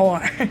big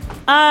whore.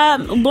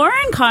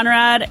 Lauren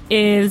Conrad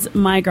is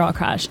my girl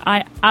crush.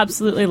 I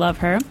absolutely love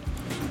her,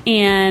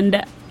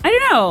 and... I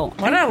don't know.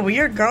 What a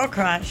weird girl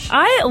crush.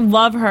 I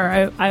love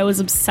her. I was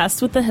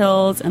obsessed with The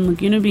Hills and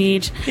Laguna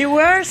Beach. You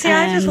were? See,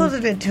 I just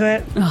wasn't into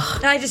it.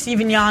 I just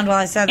even yawned while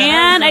I said that.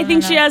 And I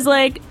think she has,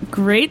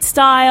 great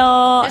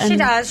style.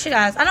 Yeah, she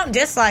does. I don't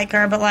dislike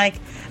her, but, I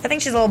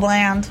think she's a little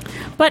bland.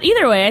 But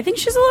either way, I think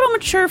she's a little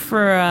mature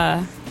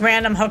for...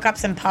 random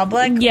hookups in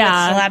public with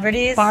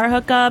celebrities. Bar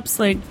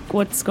hookups.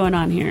 What's going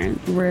on here?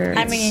 You're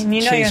in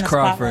the Chase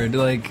Crawford.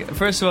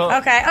 First of all...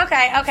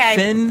 Okay.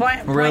 Finn,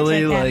 point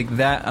really,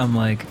 that, I'm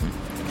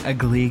a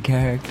Glee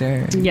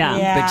character.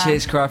 Yeah. But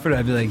Chase Crawford,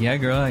 I'd be like, yeah,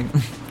 girl,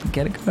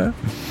 get it, girl.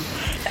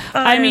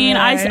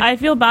 I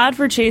feel bad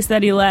for Chase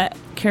that he let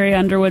Carrie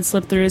Underwood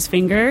slip through his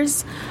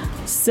fingers.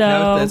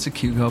 So... That's a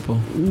cute couple.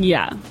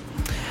 Yeah.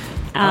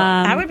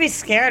 I would be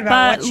scared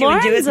about what she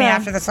would do with me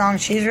after the song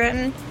she's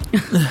written.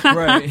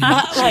 Right.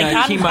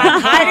 I'm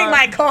hiding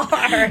my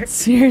car.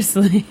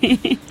 Seriously.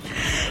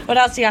 What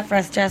else you got for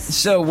us, Jess?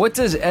 So, what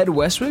does Ed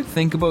Westwick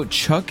think about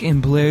Chuck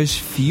and Blair's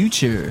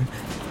future?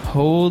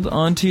 Hold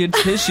on to your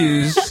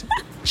tissues,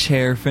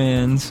 Chair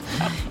fans.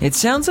 It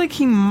sounds like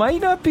he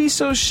might not be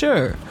so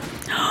sure.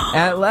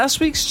 At last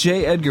week's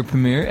J. Edgar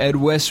premiere, Ed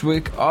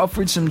Westwick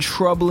offered some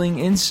troubling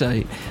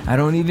insight. I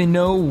don't even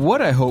know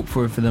what I hope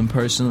for them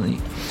personally.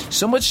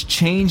 So much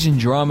change and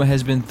drama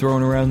has been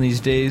thrown around these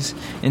days.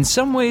 In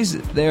some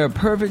ways, they are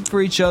perfect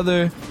for each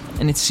other,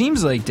 and it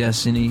seems like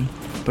destiny.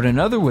 But in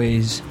other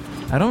ways,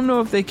 I don't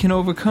know if they can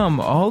overcome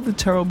all the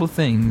terrible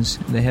things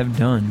they have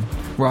done.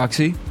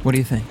 Roxy, what do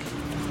you think?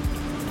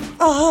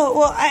 Oh,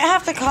 well, I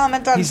have to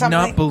comment on something.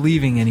 He's not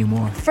believing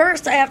anymore.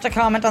 First, I have to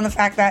comment on the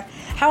fact that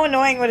how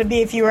annoying would it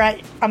be if you were at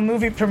a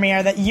movie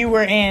premiere that you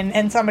were in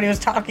and somebody was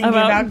talking to you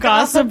about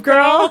Gossip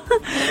Girl?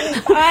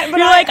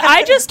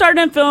 I just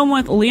started a film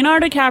with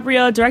Leonardo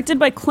DiCaprio, directed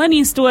by Clint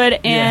Eastwood,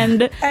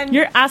 and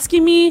you're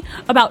asking me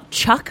about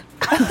Chuck?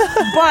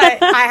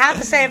 But I have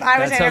to say, if I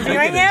was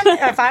interviewing him,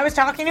 if I was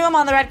talking to him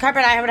on the red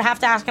carpet, I would have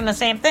to ask him the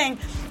same thing.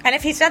 And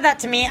if he said that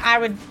to me, I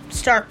would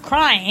start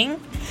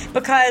crying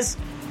because...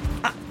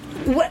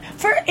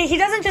 he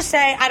doesn't just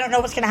say, I don't know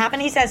what's going to happen.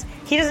 He says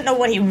he doesn't know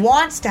what he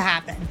wants to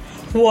happen.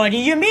 What do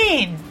you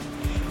mean?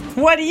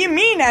 What do you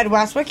mean, Ed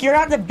Westwick? You're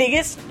not the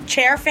biggest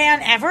Cher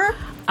fan ever?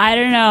 I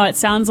don't know. It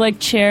sounds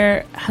like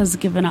Cher has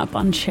given up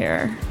on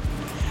Cher.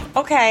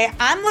 Okay,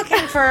 I'm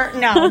looking for...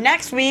 No,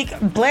 next week,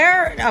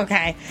 Blair...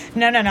 Okay,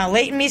 no.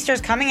 Leighton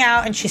Meester's coming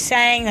out, and she's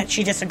saying that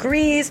she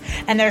disagrees,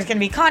 and there's going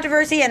to be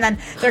controversy, and then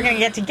they're going to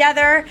get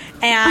together,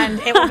 and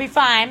it will be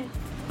fine.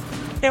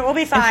 It will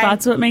be If fine.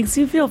 that's what makes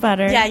you feel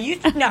better. Yeah,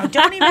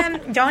 don't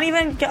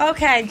even.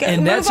 Okay, And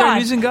move that's on. our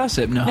news and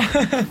gossip. No.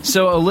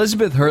 So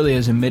Elizabeth Hurley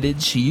has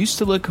admitted she used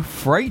to look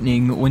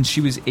frightening when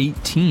she was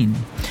 18.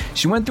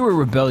 She went through a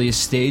rebellious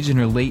stage in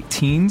her late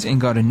teens and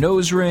got a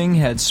nose ring,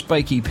 had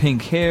spiky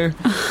pink hair.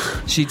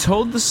 She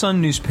told the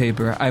Sun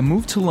newspaper, "I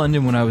moved to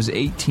London when I was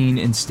 18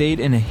 and stayed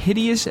in a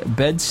hideous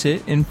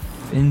bedsit in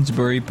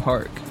Finsbury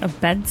Park." A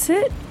bed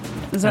sit?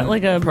 Is that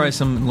like a probably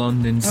some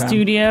London town.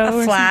 studio A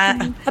or flat,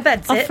 something? a bed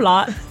A sit,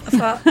 flat. a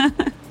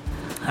flat.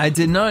 I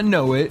did not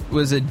know it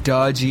was a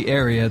dodgy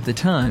area at the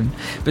time.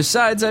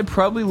 Besides, I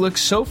probably looked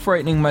so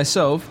frightening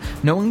myself,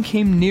 no one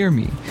came near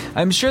me.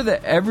 I'm sure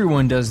that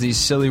everyone does these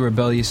silly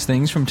rebellious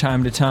things from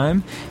time to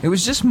time. It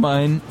was just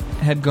mine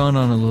had gone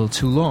on a little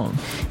too long.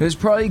 It was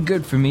probably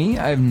good for me.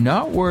 I have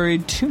not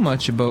worried too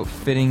much about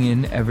fitting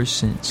in ever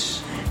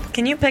since.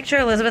 Can you picture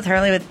Elizabeth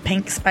Hurley with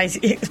pink spiky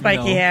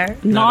No. hair?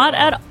 Not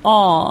at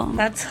all.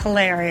 That's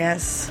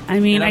hilarious. I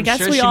mean, And I I'm guess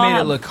sure we she all made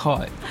have, it look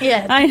hot.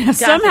 Yeah, I know.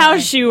 Somehow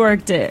definitely. she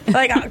worked it.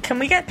 Like, can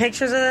we get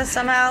pictures of this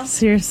somehow?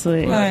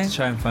 Seriously. We'll have to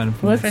try and find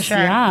a Let's, For sure.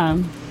 Yeah.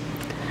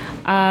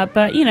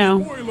 But, you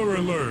know, Spoiler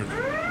alert!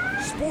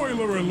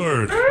 Spoiler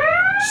alert!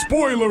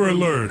 Spoiler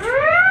alert!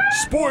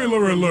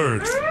 Spoiler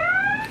alert!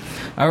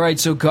 Alright,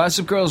 so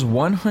Gossip Girl's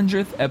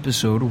 100th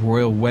episode,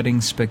 Royal Wedding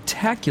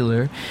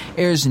Spectacular,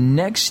 airs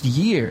next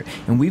year,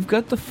 and we've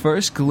got the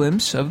first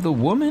glimpse of the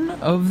woman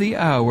of the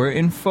hour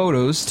in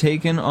photos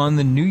taken on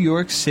the New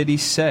York City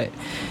set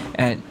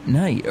at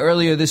night.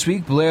 Earlier this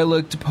week, Blair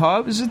looked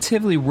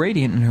positively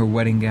radiant in her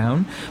wedding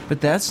gown,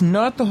 but that's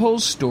not the whole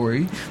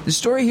story. The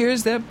story here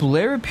is that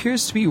Blair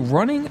appears to be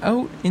running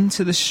out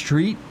into the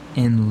street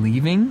and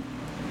leaving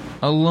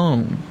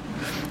alone.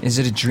 Is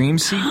it a dream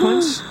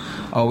sequence?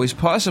 Always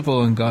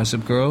possible in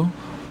Gossip Girl,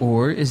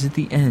 or is it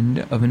the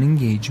end of an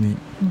engagement?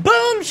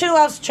 Boom! She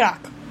loves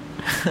Chuck.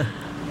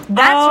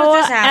 That's what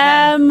just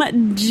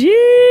happened.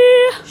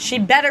 OMG. She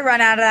better run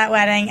out of that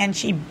wedding, and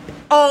she.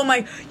 Oh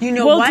my! You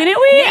know Well, what?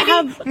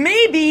 didn't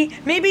we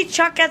Maybe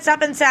Chuck gets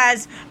up and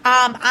says,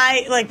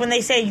 "I like when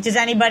they say, does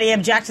anybody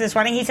object to this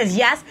wedding?" He says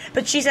yes,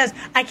 but she says,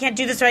 "I can't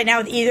do this right now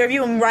with either of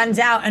you," and runs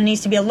out and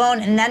needs to be alone,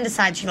 and then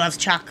decides she loves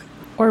Chuck.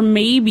 Or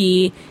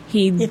maybe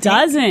he think?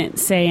 doesn't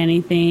say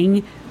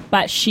anything,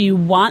 but she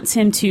wants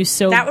him to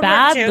so That would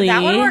badly. work too.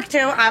 That would work too.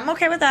 I'm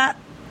okay with that.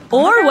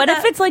 Or what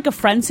if it's like a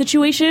friend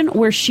situation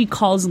where she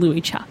calls Louis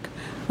Chuck?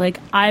 Like,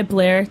 I,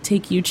 Blair,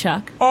 take you,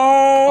 Chuck.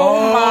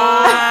 Oh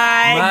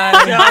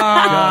my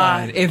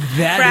god! If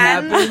that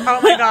Friends? happened,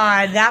 Oh my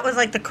god, that was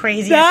like the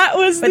craziest. That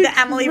was with the the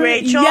Emily cra-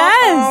 Rachel.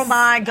 Yes. Oh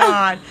my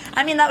god!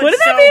 I mean, that would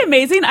Wouldn't that be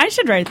amazing? I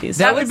should write these.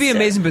 that was would be so-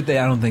 amazing, but I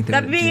don't think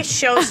That'd be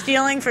show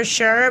stealing for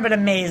sure, but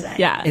amazing.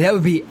 Yeah. That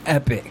would be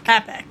epic.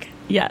 Epic.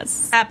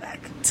 Yes. Epic.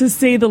 To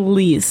say the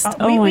least.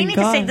 we my need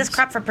to save gosh. this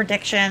crap for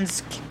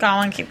predictions. Keep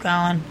going, keep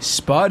going.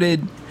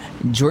 Spotted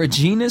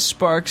Georgina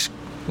Sparks.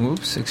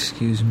 Oops,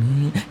 excuse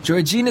me.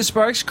 Georgina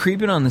Sparks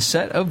creeping on the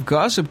set of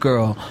Gossip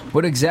Girl.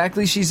 What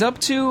exactly she's up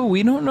to,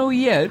 we don't know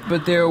yet,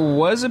 but there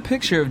was a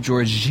picture of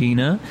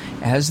Georgina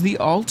as the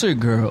altar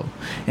girl.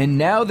 And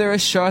now there are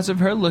shots of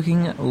her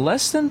looking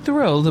less than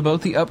thrilled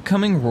about the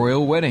upcoming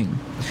royal wedding.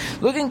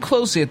 Looking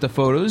closely at the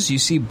photos, you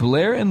see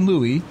Blair and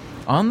Louis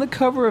on the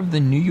cover of the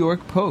New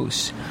York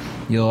Post.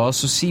 You'll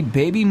also see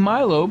baby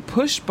Milo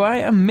pushed by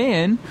a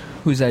man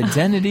whose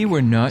identity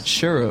we're not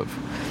sure of.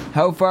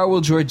 How far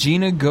will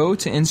Georgina go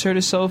to insert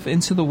herself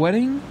into the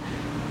wedding?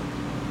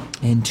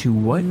 And to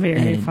what Very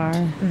end? far.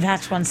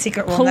 That's one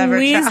secret we'll never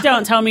Please tell.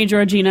 don't tell me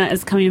Georgina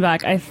is coming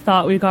back. I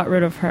thought we got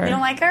rid of her. You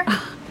don't like her?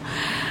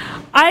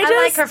 I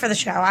I like her for the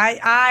show.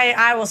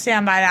 I will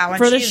stand by that one.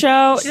 for the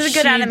show. She's a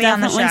good she enemy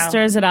on the definitely show.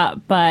 stirs it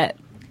up, but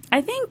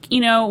I think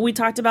we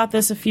talked about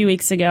this a few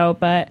weeks ago,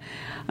 but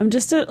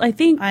I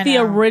think I the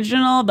know.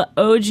 original, the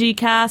OG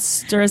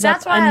cast stirs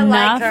That's up why enough.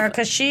 I like her,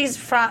 because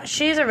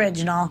she's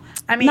original.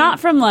 I mean, Not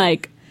from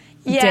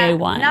yeah, day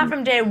one. Not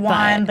from day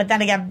one, but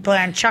then again, Blair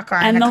and Chuck are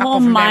in And a the couple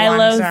whole from Milo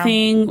day one, so.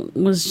 thing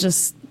was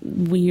just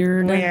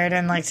weird. Weird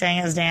and like saying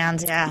it was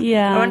Dan's, yeah.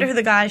 Yeah. I wonder who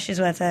the guy she's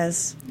with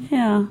is.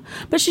 Yeah,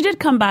 but she did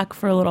come back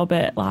for a little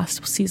bit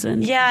last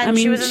season. Yeah, and I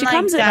mean, she was in like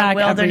comes that back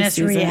every wilderness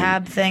season.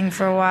 rehab thing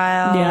for a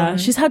while. Yeah,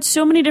 she's had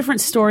so many different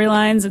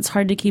storylines. It's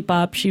hard to keep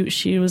up.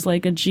 She was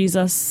like a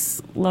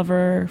Jesus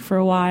lover for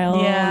a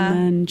while, Yeah. and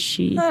then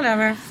she.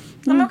 Whatever.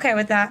 I'm okay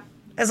with that.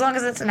 As long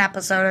as it's an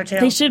episode or two.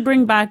 They should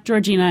bring back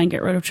Georgina and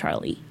get rid of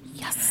Charlie.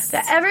 Yes.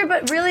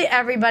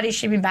 Everybody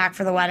should be back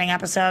for the wedding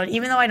episode.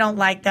 Even though I don't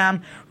like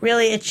them,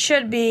 really, it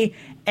should be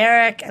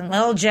Eric and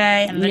Lil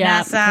J and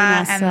Yeah, Vanessa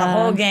and the Vanessa.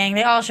 whole gang.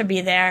 They all should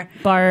be there.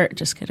 Bart,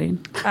 just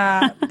kidding.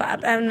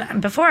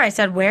 And before I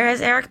said, where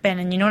has Eric been?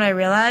 And you know what I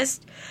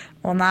realized?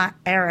 Well, not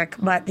Eric,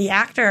 but the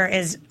actor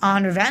is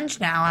on Revenge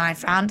now, and I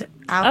found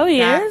out. Oh, he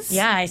that- is?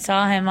 Yeah, I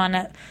saw him on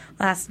it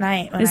last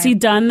night. Is he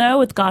done though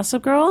with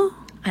Gossip Girl?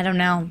 I don't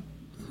know.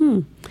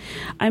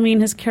 I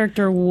mean, his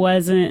character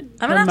wasn't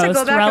I'm gonna the have to most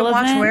go back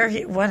relevant, and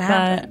watch what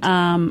happened.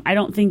 But I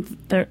don't think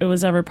it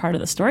was ever part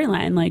of the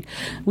storyline. Like,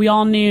 we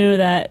all knew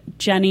that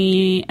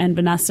Jenny and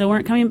Vanessa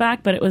weren't coming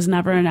back, but it was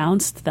never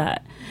announced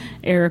that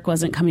Eric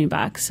wasn't coming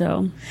back.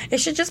 So It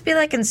should just be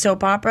like in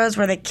soap operas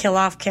where they kill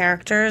off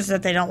characters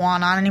that they don't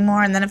want on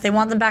anymore, and then if they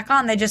want them back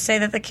on, they just say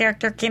that the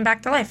character came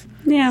back to life.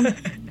 yeah.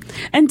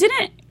 And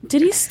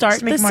did he start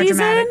Just make the it more season?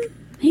 dramatic.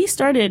 He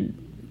started.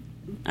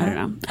 I don't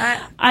know.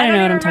 I don't know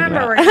what even I'm talking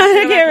remember. about. We're gonna have to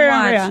I go can't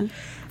back and remember.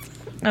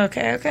 Yeah.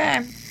 Okay.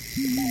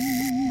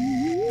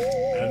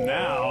 And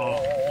now,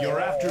 your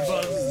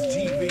AfterBuzz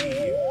TV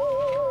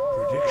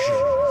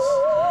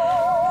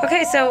predictions.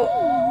 Okay, so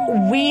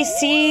we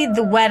see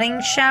the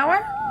wedding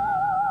shower.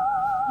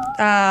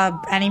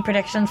 Any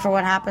predictions for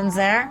what happens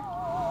there?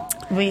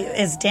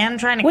 Is Dan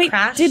trying to Wait,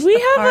 crash did we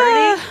the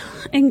have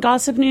party? in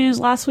gossip news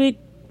last week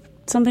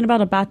something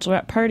about a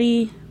bachelorette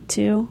party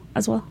too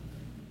as well?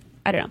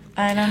 I don't know.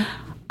 I don't.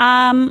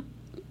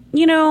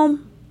 You know,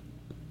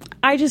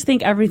 I just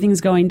think everything's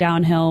going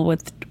downhill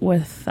with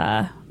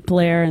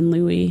Blair and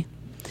Louis.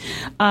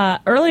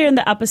 Earlier in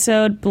the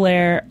episode,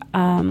 Blair,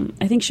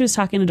 I think she was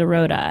talking to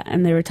Dorota,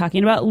 and they were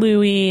talking about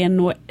Louis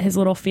and his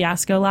little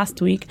fiasco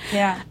last week.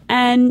 Yeah.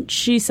 And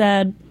she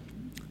said,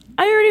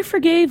 I already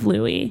forgave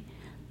Louis.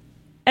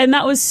 And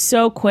that was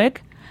so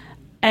quick.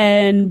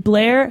 And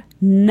Blair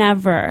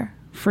never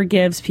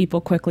forgives people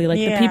quickly. Like,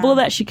 the people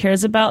that she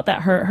cares about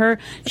that hurt her,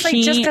 It's like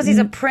just 'cause he's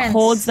a prince.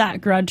 holds that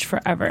grudge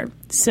forever.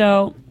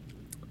 So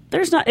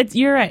there's not,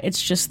 you're right.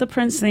 It's just the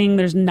prince thing.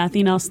 There's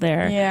nothing else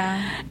there.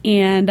 Yeah.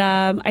 And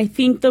I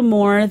think the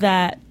more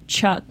that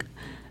Chuck,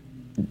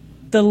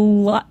 the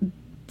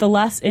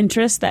less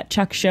interest that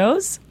Chuck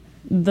shows,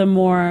 the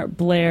more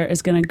Blair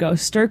is going to go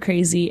stir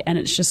crazy, and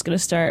it's just going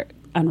to start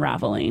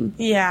unraveling.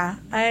 Yeah,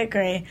 I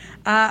agree.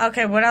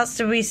 Okay, what else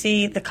did we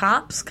see? The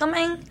cops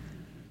coming?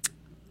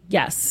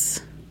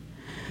 Yes.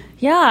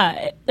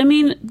 Yeah. I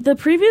mean, the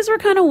previews were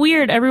kind of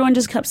weird. Everyone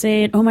just kept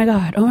saying, oh my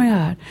God,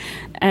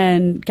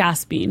 and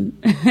gasping.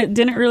 It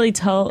didn't really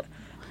tell.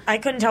 I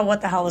couldn't tell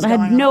what the hell was I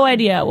going on. had no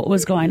idea what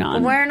was going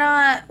on. We're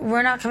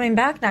not coming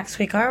back next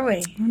week, are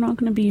we? We're not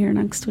going to be here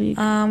next week.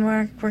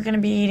 We're going to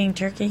be eating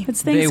turkey.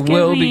 It's They Thanksgiving.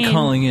 will be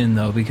calling in,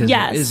 though, because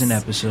Yes. it is an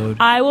episode.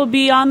 I will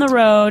be on the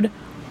road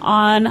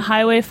on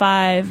Highway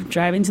 5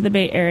 driving to the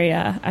Bay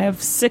Area. I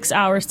have 6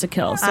 hours to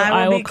kill, so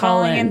I will be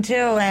call calling in too,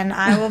 and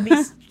I will be.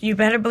 You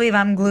better believe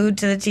I'm glued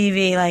to the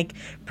TV, like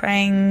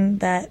praying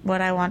that what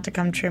I want to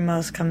come true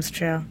most comes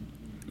true.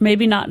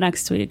 Maybe not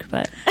next week,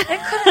 but It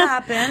could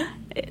happen.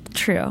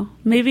 true.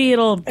 Maybe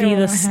it'll be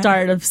the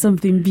start of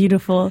something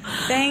beautiful.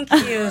 Thank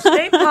you.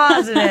 Stay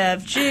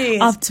positive. Jeez.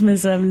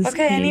 Optimism. Is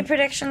Okay, key. any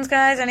predictions,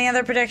 guys? Any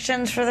other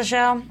predictions for the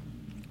show?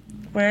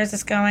 Where is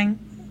this going?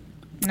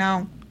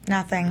 No,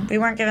 nothing. We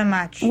weren't given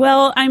much.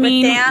 Well, I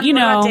mean, With Dan, you what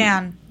know, about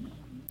Dan?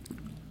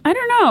 I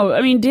don't know.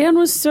 I mean, Dan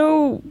was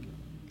so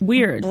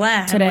weird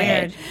Blah, today.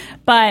 weird.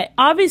 But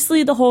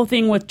obviously the whole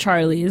thing with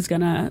Charlie is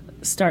going to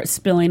start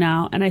spilling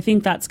out, and I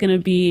think that's going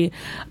to be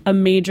a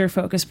major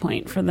focus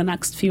point for the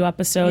next few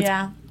episodes.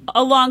 Yeah.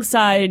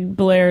 Alongside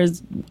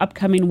Blair's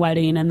upcoming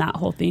wedding and that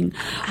whole thing.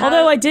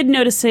 Although I did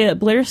notice that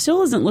Blair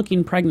still isn't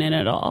looking pregnant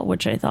at all,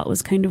 which I thought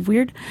was kind of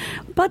weird.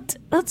 But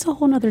that's a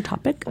whole nother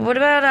topic. What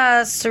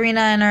about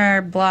Serena and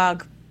her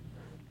blog?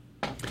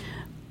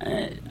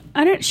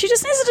 She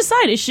just needs to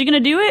decide, is she going to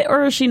do it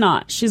or is she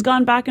not? She's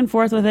gone back and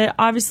forth with it.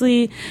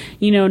 Obviously,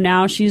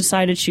 now she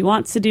decided she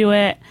wants to do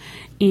it,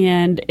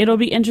 and it'll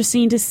be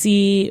interesting to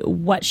see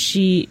what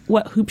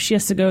hoops she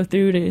has to go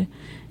through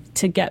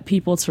to get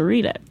people to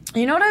read it.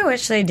 You know what I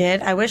wish they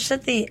did? I wish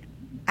that the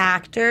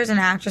actors and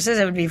actresses,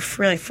 it would be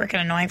really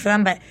freaking annoying for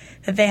them, but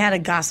that they had a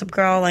Gossip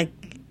Girl, like,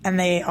 and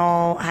they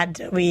all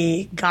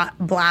we got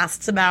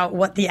blasts about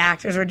what the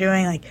actors were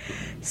doing, like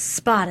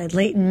spotted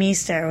Leighton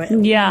Meester,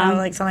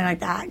 like something like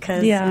that,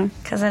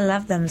 because I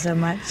love them so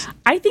much.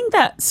 I think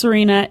that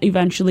Serena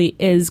eventually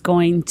is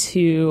going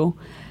to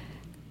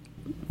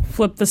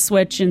flip the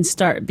switch and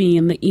start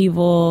being the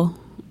evil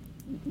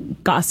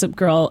Gossip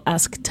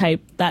Girl-esque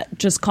type that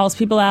just calls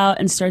people out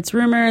and starts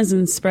rumors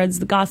and spreads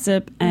the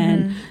gossip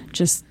and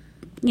just,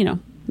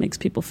 makes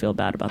people feel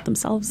bad about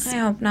themselves. I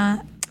hope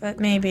not, but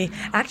maybe.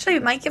 Actually,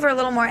 it might give her a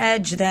little more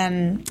edge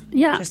than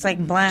just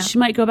like bland. She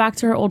might go back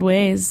to her old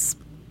ways.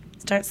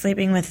 Start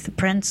sleeping with the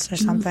prince or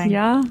something.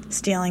 Yeah.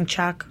 Stealing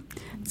Chuck.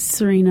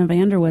 Serena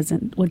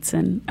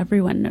Woodson.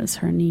 Everyone knows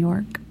her in New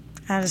York.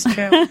 That is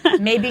true.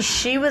 Maybe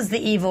she was the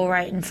evil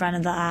right in front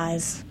of the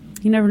eyes.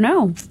 You never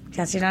know.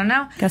 Guess you don't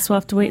know. Guess we'll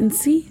have to wait and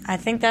see. I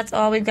think that's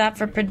all we've got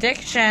for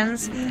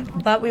predictions,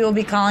 but we will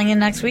be calling in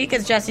next week,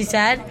 as Jesse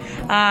said.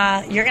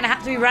 You're going to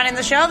have to be running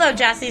the show, though,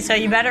 Jesse, so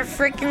you better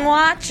freaking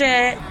watch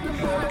it.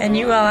 And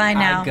you will, I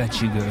know. I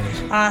got you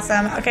guys.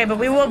 Awesome. Okay, but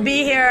we will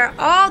be here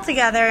all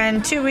together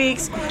in 2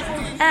 weeks,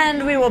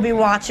 and we will be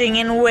watching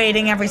and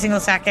waiting every single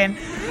second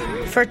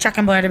for Chuck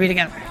and Blair to be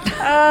together.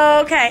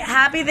 Okay,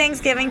 happy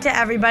Thanksgiving to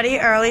everybody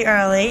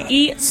early.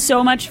 Eat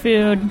so much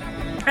food.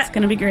 It's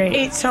going to be great.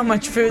 Eat so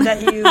much food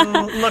that you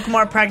look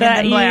more pregnant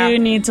That than Blair. you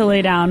need to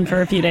lay down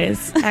for a few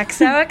days.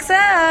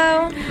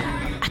 XOXO.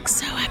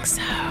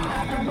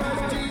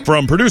 XOXO.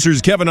 From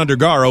producers Kevin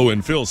Undergaro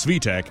and Phil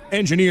Svitek,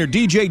 engineer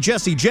DJ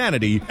Jesse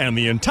Janity, and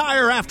the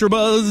entire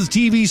AfterBuzz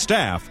TV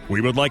staff,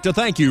 we would like to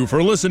thank you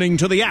for listening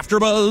to the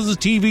AfterBuzz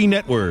TV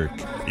network.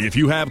 If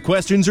you have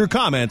questions or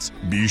comments,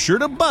 be sure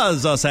to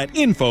buzz us at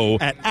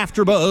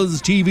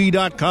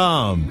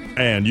info@AfterBuzzTV.com.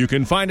 And you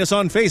can find us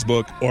on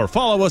Facebook or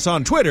follow us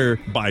on Twitter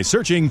by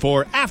searching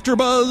for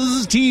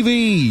AfterBuzz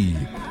TV.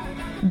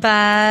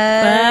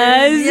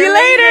 Buzz you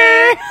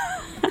later.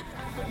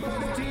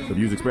 The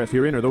views expressed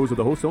herein are those of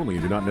the hosts only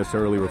and do not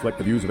necessarily reflect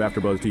the views of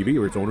AfterBuzz TV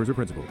or its owners or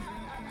principals.